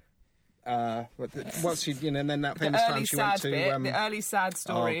 the... what's she... and then that famous time early she went sad to... bit, the early sad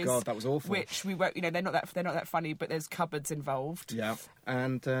stories. Oh, God, that was awful. Which we won't... they're not that funny, but there's cupboards involved. Yeah,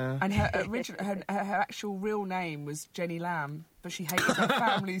 and her original, her actual real name was Jenny Lamb, but she hated her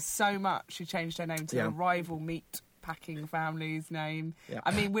family so much she changed her name to a rival meat packing family's name. Yeah.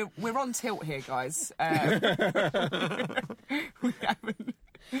 I mean, we're on tilt here, guys. We haven't.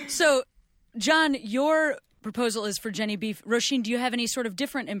 So, John, your proposal is for Jenny Beef. Roisin, do you have any sort of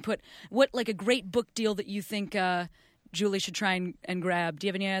different input? What, like a great book deal that you think Julie should try and grab? Do you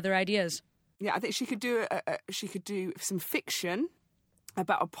have any other ideas? Yeah, I think she could do some fiction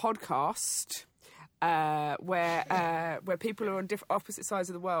about a podcast where people are on opposite sides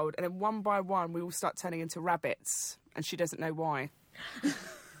of the world, and then one by one we all start turning into rabbits, and she doesn't know why.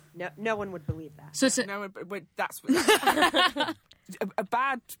 No one would believe that. So it's That's a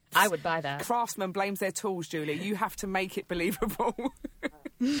bad. I would buy that. Craftsman blames their tools, Julie. You have to make it believable. All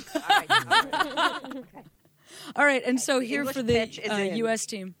right. Okay. all right, and so here English for the pitch is in. U.S.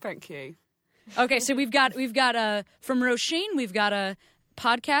 team. Thank you. Okay, so we've got from Roisin, we've got a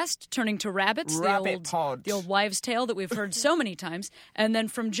podcast turning to rabbits, Rabbit pod. the old wives' tale that we've heard so many times, and then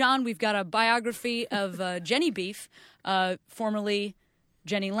from John, we've got a biography of Jenny Beef, formerly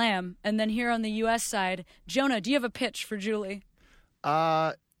Jenny Lamb, and then here on the U.S. side, Jonah, do you have a pitch for Julie?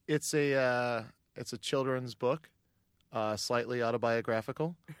 It's a children's book, slightly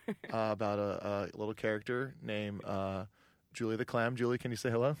autobiographical, about a little character named Julie the Clam. Julie, can you say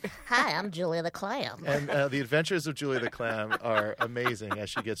hello? Hi, I'm Julia the Clam. And the adventures of Julie the Clam are amazing as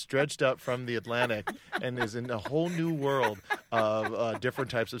she gets dredged up from the Atlantic and is in a whole new world of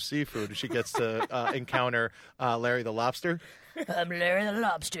different types of seafood. She gets to encounter Larry the Lobster. I'm Larry the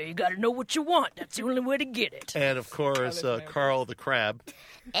Lobster. You gotta know what you want. That's the only way to get it. And, of course, Carl the Crab.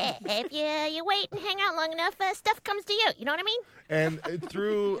 If you wait and hang out long enough, stuff comes to you. You know what I mean? And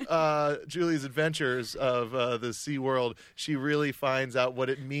through Julie's adventures of the sea world, she really finds out what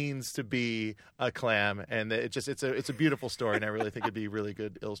it means to be a clam. And it's a beautiful story, and I really think it'd be really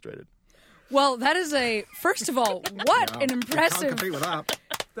good illustrated. Well, that is first of all, what an can't impressive compete with that.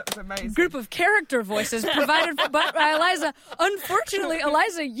 That's amazing. Group of character voices provided by Eliza. Unfortunately,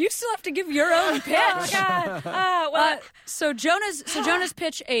 Eliza, you still have to give your own pitch. Oh, God. So Jonas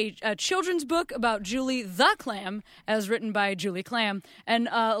pitched a children's book about Julie the Clam, as written by Julie Clam. And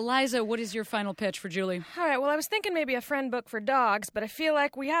Eliza, what is your final pitch for Julie? All right, well, I was thinking maybe a friend book for dogs, but I feel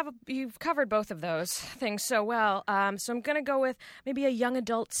like you've covered both of those things so well. So I'm going to go with maybe a young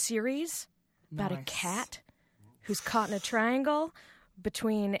adult series about a cat who's caught in a triangle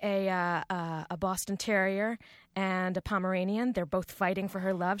between a Boston Terrier and a Pomeranian. They're both fighting for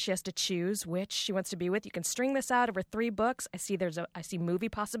her love. She has to choose which she wants to be with. You can string this out over 3 books. I see movie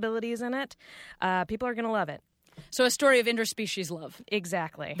possibilities in it. People are going to love it. So a story of interspecies love.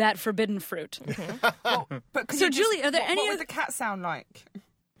 Exactly. That forbidden fruit. So, Julie, are there any what would the cat sound like?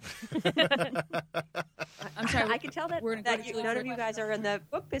 I'm sorry. I can tell that none of you guys are in the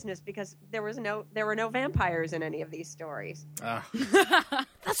book business because there were no vampires in any of these stories. That's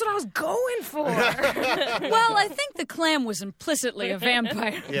what I was going for. Well, I think the clam was implicitly a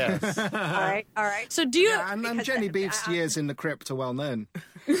vampire. Yes. All right. So do you? Yeah, and Jenny Beef's years in the crypt are well known.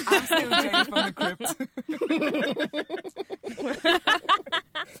 I'm still Jenny from the crypt.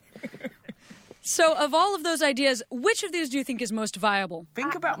 So, of all of those ideas, which of these do you think is most viable?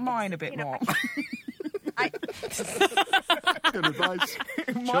 Think about mine a bit more. Good advice.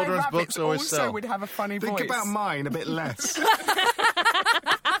 Children's books always also sell. would have a funny Think voice. about mine a bit less.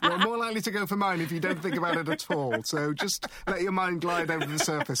 You're more likely to go for mine if you don't think about it at all. So just let your mind glide over the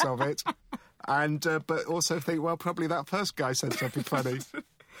surface of it. And but also think, well, probably that first guy said something funny.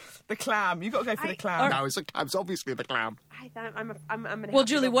 The clam. You've got to go for the clam. No, it's obviously the clam. I'm gonna Well, have to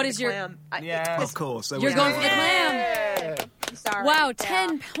Julie, go what for is the your- clam. Of course. there You're we going go. for the clam. I'm sorry. Wow, Yeah.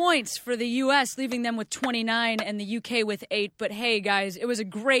 10 points for the U.S., leaving them with 29 and the U.K. with 8. But hey, guys, it was a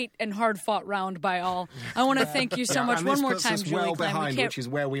great and hard-fought round by all. I want to thank you so much And one this more puts time, us Julie well Clam. behind, which is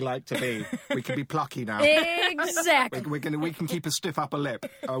where we like to be. We can be plucky now. Exactly. We can keep a stiff upper lip.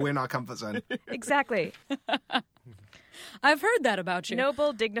 We're in our comfort zone. Exactly. I've heard that about you.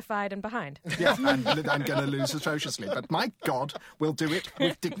 Noble, dignified, and behind. Yeah, and I'm going to lose atrociously. But my God, we'll do it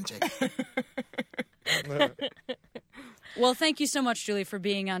with dignity. Well, thank you so much, Julie, for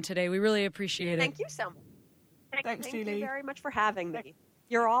being on today. We really appreciate it. Thank you so much. Thanks, Thank Julie. you very much for having me.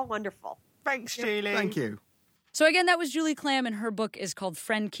 You're all wonderful. Thanks, Julie. Thank you. So again, that was Julie Clam, and her book is called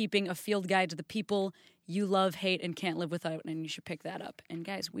Friend Keeping, A Field Guide to the People You Love, Hate, and Can't Live Without, and you should pick that up. And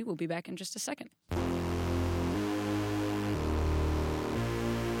guys, we will be back in just a second.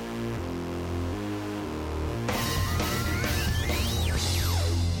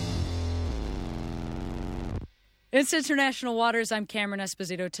 It's International Waters. I'm Cameron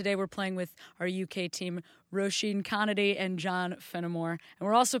Esposito. Today we're playing with our UK team, Roisin Conady and John Fenimore. And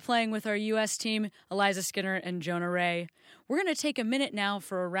we're also playing with our US team, Eliza Skinner and Jonah Ray. We're going to take a minute now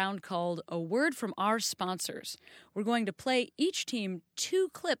for a round called A Word from Our Sponsors. We're going to play each team 2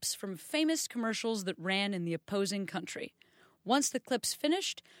 clips from famous commercials that ran in the opposing country. Once the clip's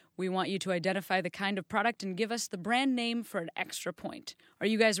finished, we want you to identify the kind of product and give us the brand name for an extra point. Are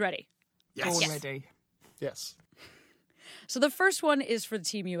you guys ready? Yes. Already. Yes. So the first one is for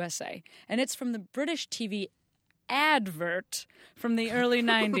Team USA, and it's from the British TV advert from the early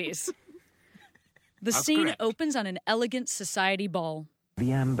 90s. The scene correct. opens on an elegant society ball.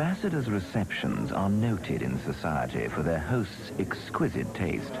 The ambassador's receptions are noted in society for their host's exquisite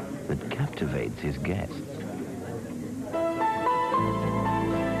taste that captivates his guests.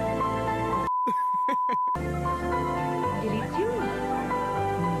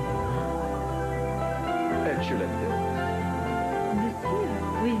 Excellent. Monsieur,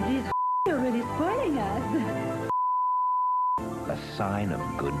 with this already spoiling us. A sign of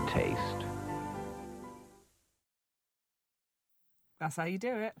good taste. That's how you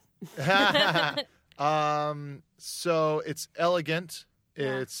do it. So it's elegant.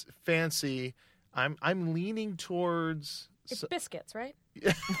 It's fancy. I'm leaning towards. It's biscuits, right?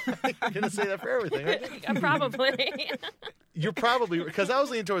 You're gonna say that for everything, aren't you? Probably. You're probably because I was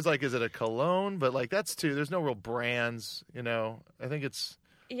leaning towards like, is it a cologne? But like that's too. There's no real brands, you know. I think it's.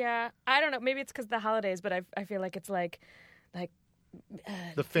 Yeah, I don't know. Maybe it's because of the holidays, but I feel like it's like.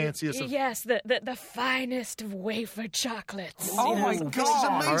 The fanciest of... Yes, the finest of wafer chocolates. Oh my God,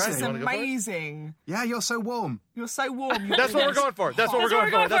 This this is is amazing. Yeah, you're so warm. You're so warm. That's what we're going for. That's what we're going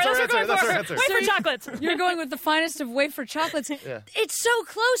for. That's our answer. That's our answer. Wafer chocolates. You're going with the finest of wafer chocolates. Yeah. It's so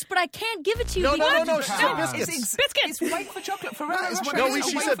close, but I can't give it to you. No. She said biscuits. Biscuits. It's wafer chocolate for Russia. No,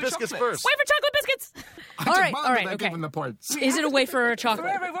 she said biscuits first. Wafer chocolate biscuits. All right, They're okay. given the points. Is it a wafer or a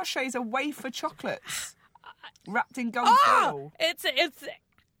chocolate? Ferrero Rocher is a wafer chocolate wrapped in gold foil. It's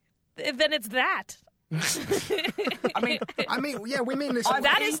then it's that. I mean, yeah, we mean this.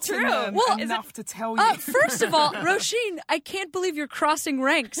 That is true. Well, enough to tell you. First of all, Roisin, I can't believe you're crossing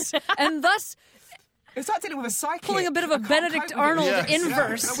ranks, and thus it's like dealing with a psychic. Pulling a bit of a Benedict Arnold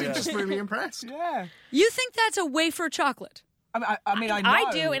inverse. Yeah. We're just really impressed. Yeah. You think that's a wafer chocolate? I mean, I know. I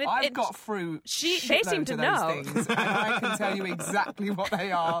do, and I've got through. They seem to those know, things, and I can tell you exactly what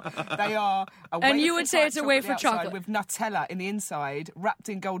they are. They are. And you would say it's a wafer chocolate with Nutella in the inside, wrapped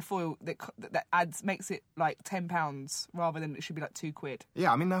in gold foil that makes it like £10 rather than it should be like £2.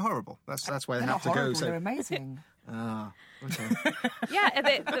 Yeah, I mean they're horrible. That's where they have to horrible, go. So they're amazing. Okay.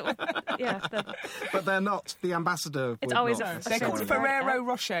 But they're not the ambassador. It's always they're called Ferrero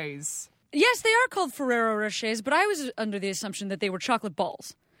Rochers. Yes, they are called Ferrero Rochers, but I was under the assumption that they were chocolate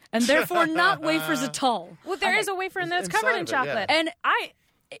balls, and therefore not wafers at all. Well, there is a wafer in there that's covered in chocolate. And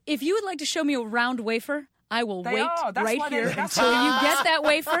if you would like to show me a round wafer, I will wait right here until you get that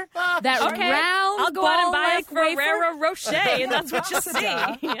wafer, that round I'll go out and buy a ball-like Ferrero Rocher, and that's what you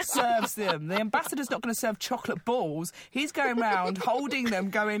see. Serves them. The ambassador's not going to serve chocolate balls. He's going round holding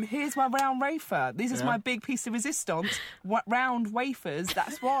them, going, "Here's my round wafer. This is my big piece of resistance. Round wafers.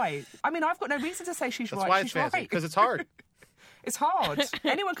 That's why." I mean, I've got no reason to say she's right. That's why it's she's fancy, right because it's hard. It's hard.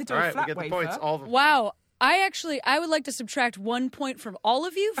 Anyone could do a flat we get wafer. the points. Wow. I would like to subtract 1 point from all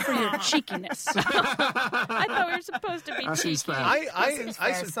of you for your cheekiness. I thought we were supposed to be cheeky.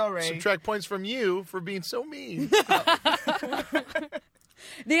 I subtract points from you for being so mean. The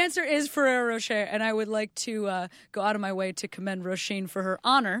answer is Ferrero Rocher, and I would like to go out of my way to commend Roisin for her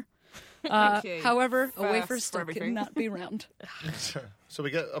honor. However, a wafer still cannot be round. So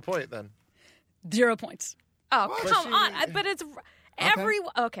we get a point then. 0 points. Oh, come on. But it's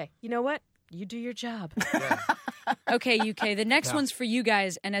Okay, you know what? You do your job. Yeah. Okay, UK. The next one's for you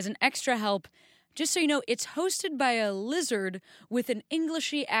guys, and as an extra help, just so you know, it's hosted by a lizard with an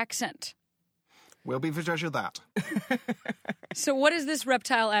Englishy accent. We'll be the judge of that. So what is this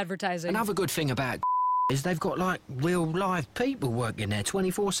reptile advertising? Another good thing about is they've got, like, real live people working there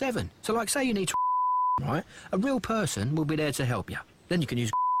 24/7. So, like, say you need to right? A real person will be there to help you. Then you can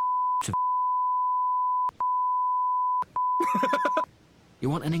use to You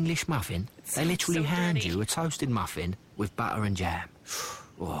want an English muffin? They literally hand you a toasted muffin with butter and jam.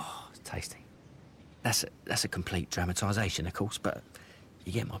 Oh, it's tasty. That's a complete dramatisation, of course, but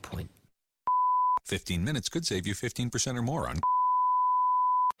you get my point. 15 minutes could save you 15% or more on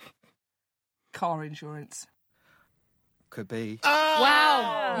car insurance. Could be.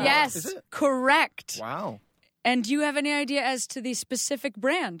 Wow. Yes. Is it? Correct. Wow. And do you have any idea as to the specific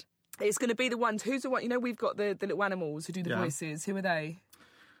brand? It's going to be the ones. Who's the one? You know, we've got the little animals who do the voices. Who are they?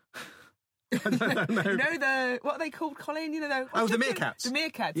 No. You know what are they called, Colin? You know the meerkats. The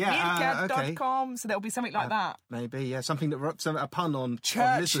meerkats. Yeah, Meerkat.com. So there'll be something like that. Maybe, yeah, something that a pun on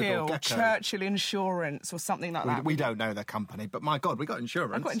lizard or gecko. Churchill Insurance or something like that. We don't know their company, but my God, we got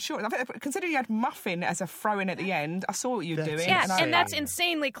insurance. I've got insurance. Considering you had muffin as a throw-in at the end, I saw what you were doing. Yeah, and that's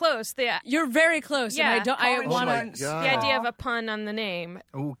insanely close. You're very close. Yeah, and I want the idea of a pun on the name.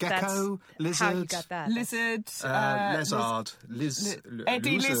 Oh, gecko, lizard. How you got that? Lizard. Lizard.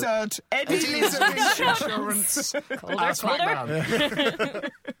 Eddie Lizard. Eddie Lizard Insurance. Colder.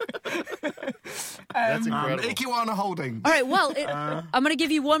 That's incredible. Iguana Holdings. All right, well, I'm going to give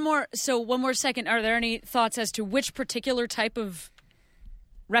you one more second. Are there any thoughts as to which particular type of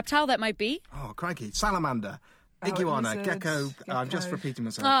reptile that might be? Oh, crikey. Salamander. Iguana, gecko. I'm just repeating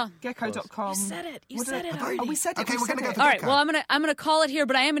myself. Gecko.com. You said it. We said it. Okay, we're going to go for All right, gecko. well, I'm gonna call it here,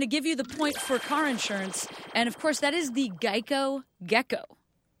 but I am going to give you the point for car insurance. And, of course, that is the Geico Gecko.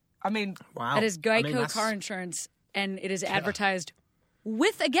 I mean, wow. That is Geico car insurance, and it is advertised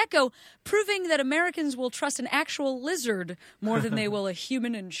with a gecko, proving that Americans will trust an actual lizard more than they will a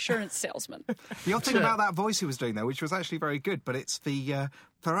human insurance salesman. The odd thing about that voice he was doing, though, which was actually very good, but it's the...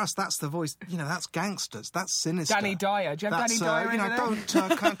 for us, that's the voice, that's gangsters, that's sinister. Danny Dyer. Do you have Danny Dyer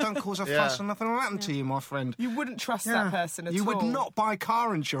don't cause a fuss and nothing will happen to you, my friend. You wouldn't trust that person at all. You would not buy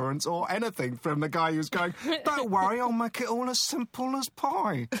car insurance or anything from the guy who's going, don't worry, I'll make it all as simple as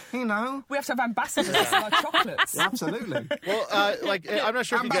pie, We have to have ambassadors for our chocolates. Yeah, absolutely. Well, I'm not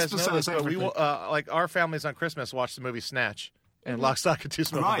sure if you guys know this, but we our families on Christmas watched the movie Snatch. And Lock, Stock, and Two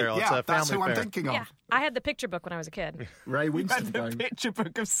Smoking Barrels. Yeah, it's a family that's who I'm fair. thinking of. Yeah, I had the picture book when I was a kid. Ray Winston the going. Picture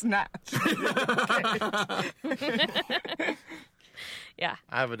book of Snatch. Yeah.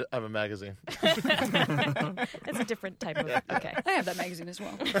 I have a magazine. It's a different type of... Okay. I have that magazine as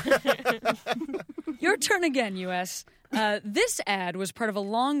well. Your turn again, U.S. This ad was part of a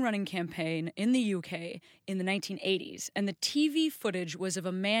long-running campaign in the UK in the 1980s, and the TV footage was of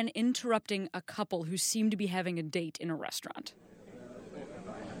a man interrupting a couple who seemed to be having a date in a restaurant.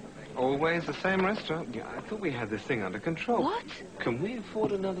 Always the same restaurant? Yeah, I thought we had this thing under control. What? Can we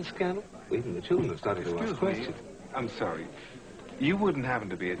afford another scandal? Even the children have started to ask questions. I'm sorry. You wouldn't happen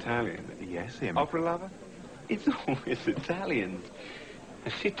to be Italian? Yes, him. Opera lover? It's always Italians.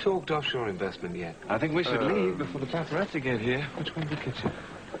 Has she talked offshore investment yet? I think we should leave before the paparazzi get here. Which one's the kitchen?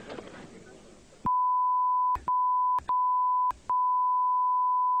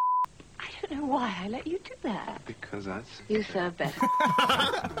 I don't know why I let you do that. Because that's... You serve better.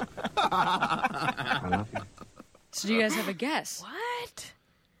 I love you. So do you guys have a guess? What?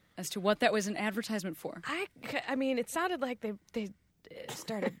 As to what that was an advertisement for? I mean, it sounded like they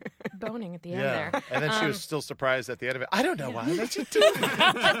started boning at the end Yeah. there. And then she was still surprised at the end of it. I don't know why. Let's just do it.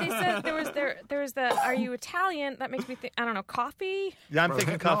 But they said there was the "Are you Italian?" That makes me think. I don't know, coffee. Yeah, I'm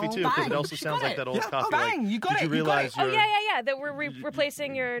thinking coffee too because it also sounds like that old coffee. Bang, like, you got did it. you realize Oh you're... yeah. That we're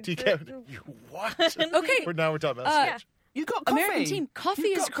replacing your. What? Okay. Now we're talking about Yeah. You got coffee. American team, coffee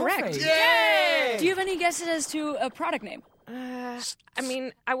You is got correct. coffee. Yay! Do you have any guesses as to a product name? I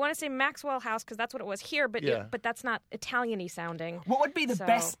mean, I want to say Maxwell House because that's what it was here, but Yeah. but that's not Italian-y sounding. What would be the So-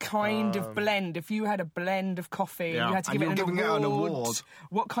 best kind of blend if you had a blend of coffee? Yeah. You had to And give you're it giving it an award.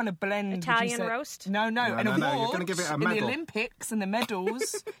 What kind of blend? would you Italian say? roast? No, an award. You're going to give it a in the medal. Olympics and the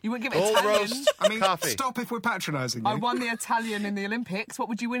medals. You wouldn't give it Gold Italian. roast. I mean, Coffee. stop if we're patronising you. I won the Italian in the Olympics. What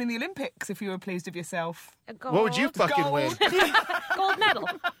would you win in the Olympics if you were pleased with yourself? A gold, What would you fucking win? gold medal.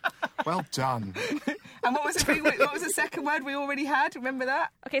 Well done. And what was the second word we already had? Remember that?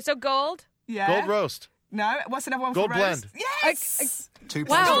 Okay, so gold. Yeah. Gold roast. No. What's another one Gold for roast? blend. Yes. 2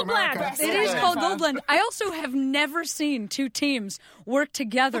 Wow. points for Gold blend. America. It is Yeah. called Gold Blend. I also have never seen two teams work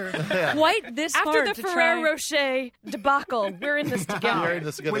together quite this After hard the to Ferrero try. Rocher debacle, we're in this We're together. in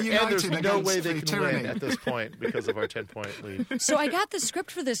this together. We're And there's united no against way they the can win tyranny. at this point because of our 10-point lead. So I got the script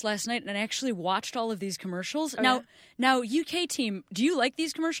for this last night and I actually watched all of these commercials. Now, UK team, do you like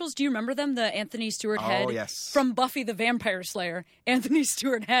these commercials? Do you remember them? The Anthony Stewart Head yes. from Buffy the Vampire Slayer. Anthony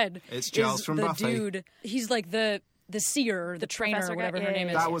Stewart Head. It's Giles is from the Buffy. Dude. He's like the seer, the trainer, professor or guy? whatever her Yeah, name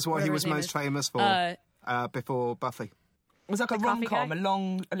yeah, is. That was what he Whatever was his name most is. famous for before Buffy. It was like a coffee rom-com,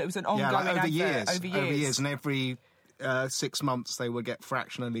 guy? it was an Yeah, ongoing like over advert, years. Over years. And every 6 months they would get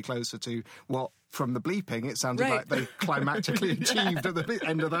fractionally closer to what, from the bleeping, it sounded Right. like they climactically achieved at the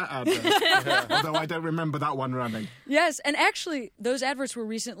end of that advert. Although I don't remember that one running. Yes, and actually, those adverts were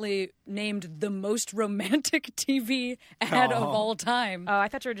recently named the most romantic TV ad of all time. Oh, I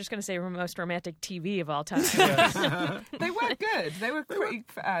thought you were just going to say most romantic TV of all time. They were good. They were pretty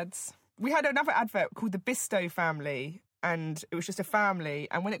for ads. We had another advert called the Bisto Family, and it was just a family.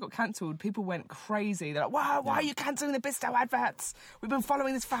 And when it got cancelled, people went crazy. They're like, "Wow, why are you cancelling the Bisto adverts? We've been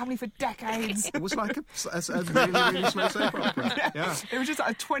following this family for decades." It was like a really, really slow soap opera. Yeah. It was just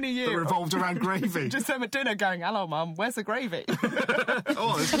like a 20-year. That revolved around gravy. Just them at dinner going, "Hello, Mum, where's the gravy?"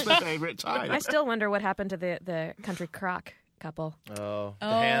 Oh, this is my favourite time. I still wonder what happened to the country crock couple. Oh, the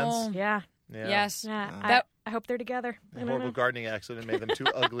hands. Yeah. Yeah. Yes. Yeah. I hope they're together. A horrible gardening accident made them too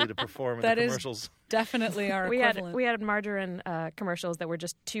ugly to perform in That the is commercials. definitely our we equivalent. had margarine commercials that were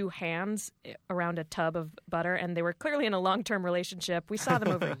just two hands around a tub of butter, and they were clearly in a long-term relationship. We saw them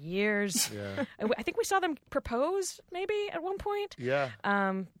over years. Yeah. I think we saw them propose maybe at one point. Yeah.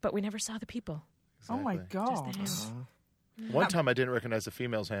 But we never saw the people. Oh my God. Just the hands. One time I didn't recognize the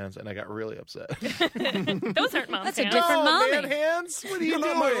female's hands, and I got really upset. Those aren't mom's That's a hands. different mommy. Man hands? What are you You're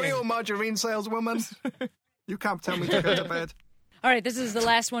not my doing? real margarine saleswoman. You can't tell me to go to bed. All right, this is the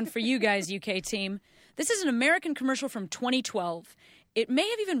last one for you guys, UK team. This is an American commercial from 2012. It may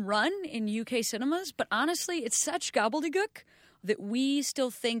have even run in UK cinemas, but honestly, it's such gobbledygook that we still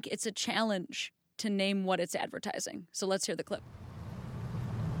think it's a challenge to name what it's advertising. So let's hear the clip.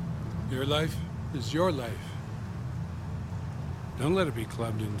 Your life is your life. Don't let it be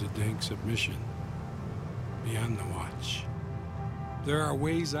clubbed into dank submission. Be on the watch. There are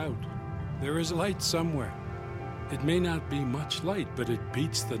ways out. There is light somewhere. It may not be much light, but it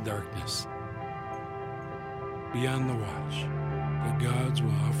beats the darkness. Be on the watch. The gods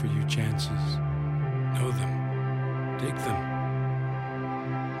will offer you chances. Know them. Dig them.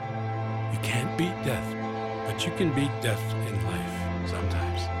 You can't beat death, but you can beat death in life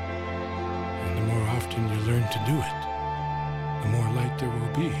sometimes. And the more often you learn to do it, the more light there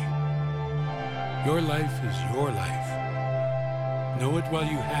will be. Your life is your life. Know it while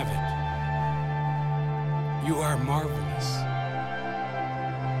you have it. You are marvelous.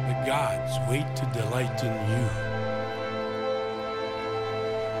 The gods wait to delight in you.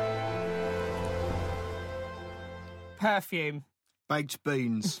 Perfume. Baked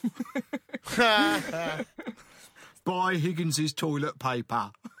beans. Buy Higgins's toilet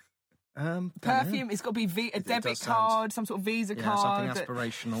paper. Perfume. It's got to be a debit card, some sort of Visa card. Something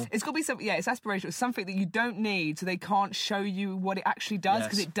aspirational. It's got to be something. Yeah, it's aspirational. It's something that you don't need, so they can't show you what it actually does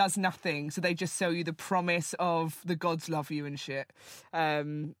because it does nothing. So they just sell you the promise of the gods love you and shit. It's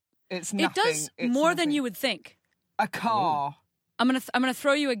nothing. It does more than you would think. A car. I'm gonna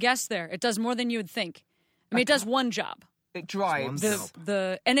throw you a guess there. It does more than you would think. I mean, it does one job. It drives.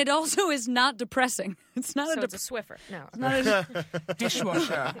 And it also is not depressing. It's not it's a Swiffer. No. It's not a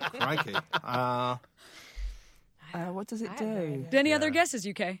dishwasher. Crikey. What does it do? Any other guesses,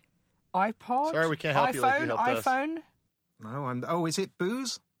 UK? iPod? Sorry, we can't help you like you helped us. iPhone? No, is it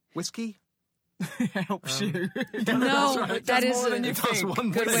booze? Whiskey? Helps you. No, it that does is more than you It does think.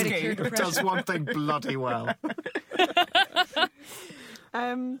 one good way to thing. cure It depression. does one thing bloody well.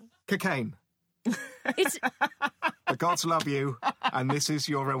 Cocaine. It's The gods love you, and this is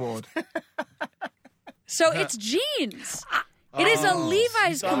your reward. so it's jeans. It is a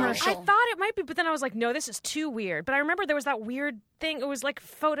Levi's commercial. I thought it might be, but then I was like, no, this is too weird. But I remember there was that weird thing. It was like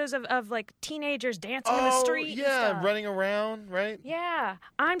photos of like teenagers dancing in the street. Yeah, and stuff. running around, right? Yeah.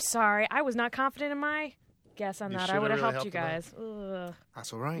 I'm sorry. I was not confident in my guess on You that. I should've would have really helped you helped guys. Ugh.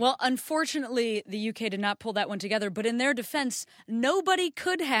 That's all right. Well, unfortunately, the UK did not pull that one together, but in their defense, nobody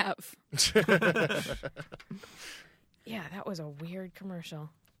could have. Yeah, that was a weird commercial.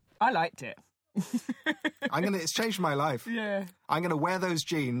 I liked it. It's changed my life. Yeah. I'm going to wear those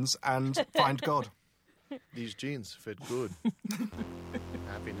jeans and find God. These jeans fit good.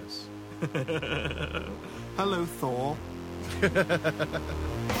 Happiness. Hello, Thor.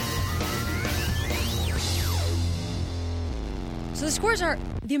 So the scores are,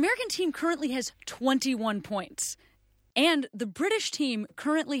 the American team currently has 21 points, and the British team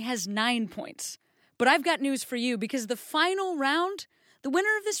currently has 9 points. But I've got news for you, because the final round, the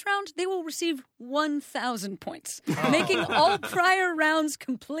winner of this round, they will receive 1,000 points, making all prior rounds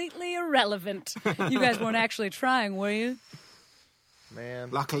completely irrelevant. You guys weren't actually trying, were you?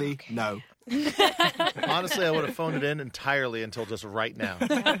 Man. Luckily, no. Honestly, I would have phoned it in entirely until just right now.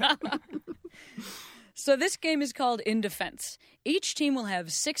 So this game is called In Defense. Each team will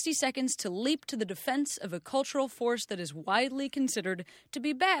have 60 seconds to leap to the defense of a cultural force that is widely considered to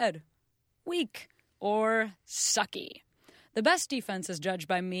be bad, weak, or sucky. The best defense, as judged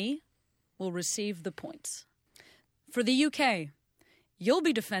by me, will receive the points. For the UK, you'll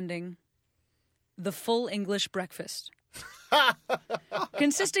be defending the full English breakfast.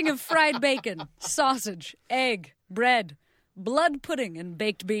 Consisting of fried bacon, sausage, egg, bread, blood pudding, and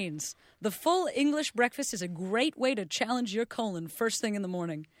baked beans. The full English breakfast is a great way to challenge your colon first thing in the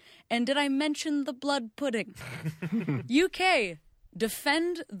morning. And did I mention the blood pudding? UK,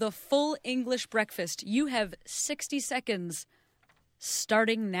 defend the full English breakfast. You have 60 seconds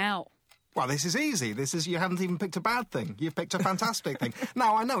starting now. Well, this is easy. You haven't even picked a bad thing. You've picked a fantastic thing.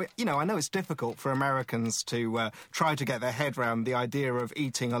 Now, I know it's difficult for Americans to try to get their head around the idea of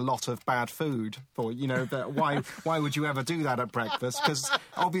eating a lot of bad food. Why would you ever do that at breakfast? Because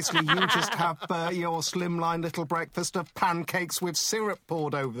obviously you just have your slimline little breakfast of pancakes with syrup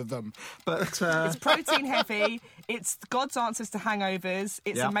poured over them. But it's protein heavy. It's God's answers to hangovers.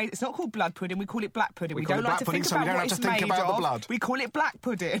 It's amazing. It's not called blood pudding. We call it black pudding. We don't like to think about what it's made of. We call it black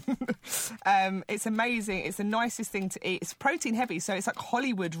pudding. It's amazing. It's the nicest thing to eat. It's protein heavy, so it's like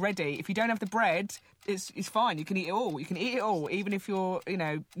Hollywood ready. If you don't have the bread, it's fine. You can eat it all. You can eat it all, even if you're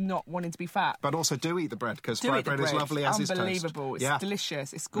not wanting to be fat. But also do eat the bread, because fried bread is lovely as is toast. Unbelievable. It's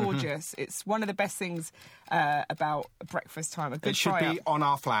delicious. It's gorgeous. Mm-hmm. It's one of the best things about breakfast time. It should be on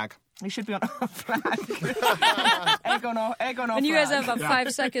our flag. It should be on our flag. egg on our and flag. You guys have about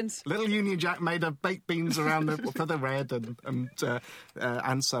 5 seconds. Little Union Jack made of baked beans around for the red and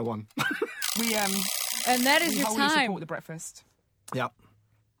so on. And that is your wholly time. Support the breakfast. Yep.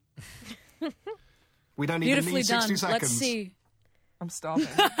 We don't even Beautifully need 60 done. seconds. Let's see. I'm starving.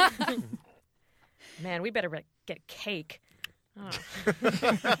 Man, we better get cake. Oh.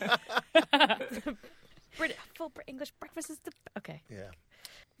 Full English breakfast is the... Okay. Yeah.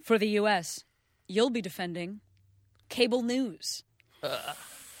 For the U.S., you'll be defending cable news.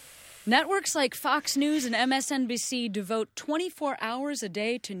 Networks like Fox News and MSNBC devote 24 hours a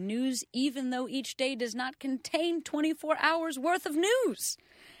day to news, even though each day does not contain 24 hours worth of news.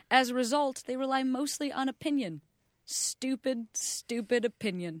 As a result, they rely mostly on opinion. Stupid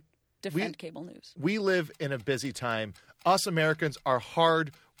opinion. Defend cable news. We live in a busy time. Us Americans are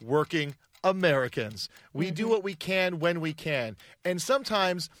hard-working, Americans. We do what we can when we can. And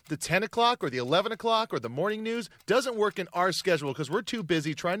sometimes the 10 o'clock or the 11 o'clock or the morning news doesn't work in our schedule because we're too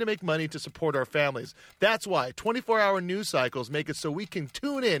busy trying to make money to support our families. That's why 24-hour news cycles make it so we can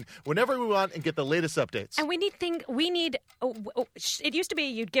tune in whenever we want and get the latest updates. And it used to be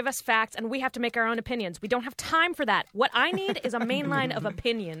you'd give us facts and we have to make our own opinions. We don't have time for that. What I need is a main line of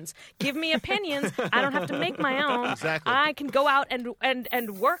opinions. Give me opinions. I don't have to make my own. Exactly. I can go out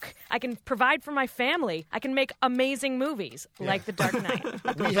and work. I can provide for my family. I can make amazing movies like The Dark Knight.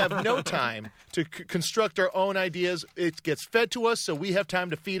 We have no time to construct our own ideas. It gets fed to us, so we have time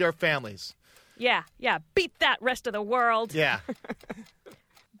to feed our families. Yeah. Beat that, rest of the world. Yeah.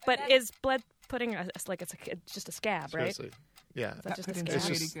 But is blood pudding it's just a scab, right? Seriously. Yeah. That pudding's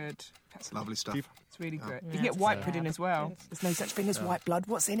really good. That's lovely stuff. It's really good. You can get white pudding as well. There's no such thing as white blood.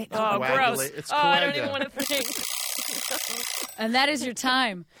 What's in it? Oh, gross. It's I don't even want to think. And that is your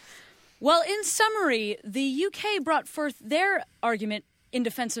time. Well, in summary, the UK brought forth their argument in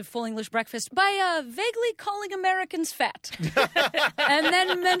defense of full English breakfast by vaguely calling Americans fat and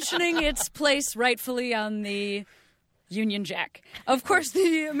then mentioning its place rightfully on the Union Jack. Of course,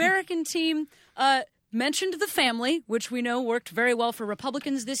 the American team mentioned the family, which we know worked very well for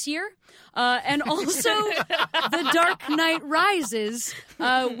Republicans this year, and also The Dark Knight Rises,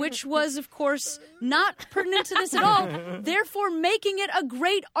 which was, of course, not pertinent to this at all, therefore making it a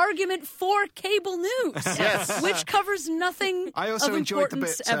great argument for cable news, which covers nothing I also of enjoyed the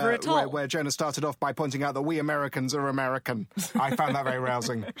importance bit ever at all. where Jonah started off by pointing out that we Americans are American. I found that very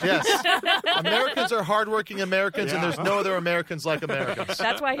rousing. Yes. Americans are hardworking Americans, and there's no other Americans like Americans.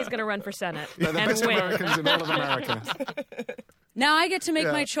 That's why he's going to run for Senate. They're the best win. Americans in all of America. Now I get to make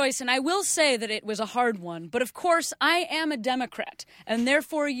my choice, and I will say that it was a hard one. But of course, I am a Democrat, and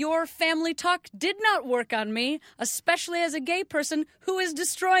therefore your family talk did not work on me, especially as a gay person who is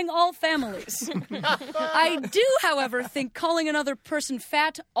destroying all families. I do, however, think calling another person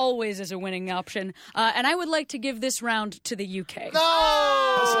fat always is a winning option, and I would like to give this round to the UK.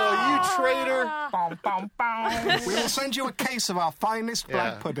 No! You traitor! We will send you a case of our finest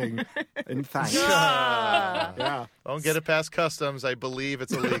black pudding in thanks. Don't get it past customs. I believe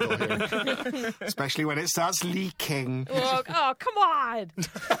it's illegal here. Especially when it starts leaking. Oh, come on!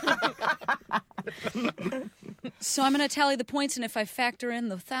 So I'm going to tally the points, and if I factor in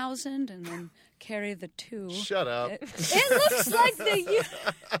the 1,000 and then carry the 2... Shut up. It looks like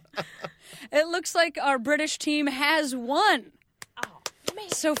it looks like our British team has won.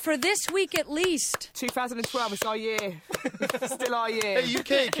 So for this week at least... 2012, it's our year. Still our year. Hey,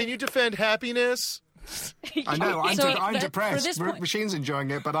 UK, can you defend happiness? I know, I'm depressed. For this Machine's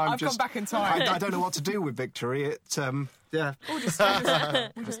enjoying it, but I've come back in time. I don't know what to do with victory. We'll just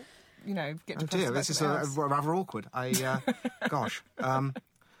get depressed. Oh dear, this is rather awkward. Gosh.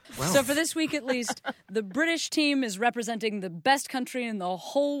 Well. So for this week at least, the British team is representing the best country in the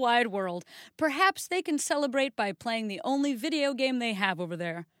whole wide world. Perhaps they can celebrate by playing the only video game they have over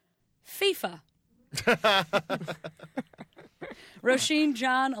there, FIFA. Roisin,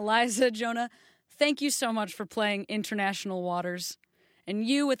 John, Eliza, Jonah, thank you so much for playing International Waters. And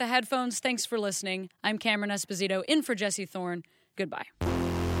you with the headphones, thanks for listening. I'm Cameron Esposito, in for Jesse Thorne. Goodbye.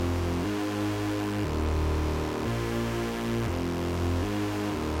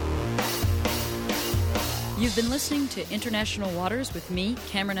 You've been listening to International Waters with me,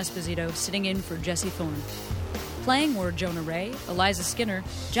 Cameron Esposito, sitting in for Jesse Thorne. Playing were Jonah Ray, Eliza Skinner,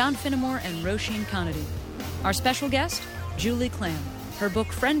 John Finnemore, and Roisin Conady. Our special guest, Julie Clam. Her book,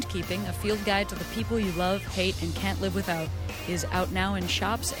 Friend Keeping, A Field Guide to the People You Love, Hate, and Can't Live Without, is out now in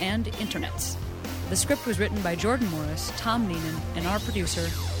shops and internets. The script was written by Jordan Morris, Tom Neenan, and our producer,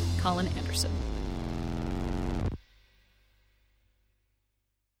 Colin Anderson.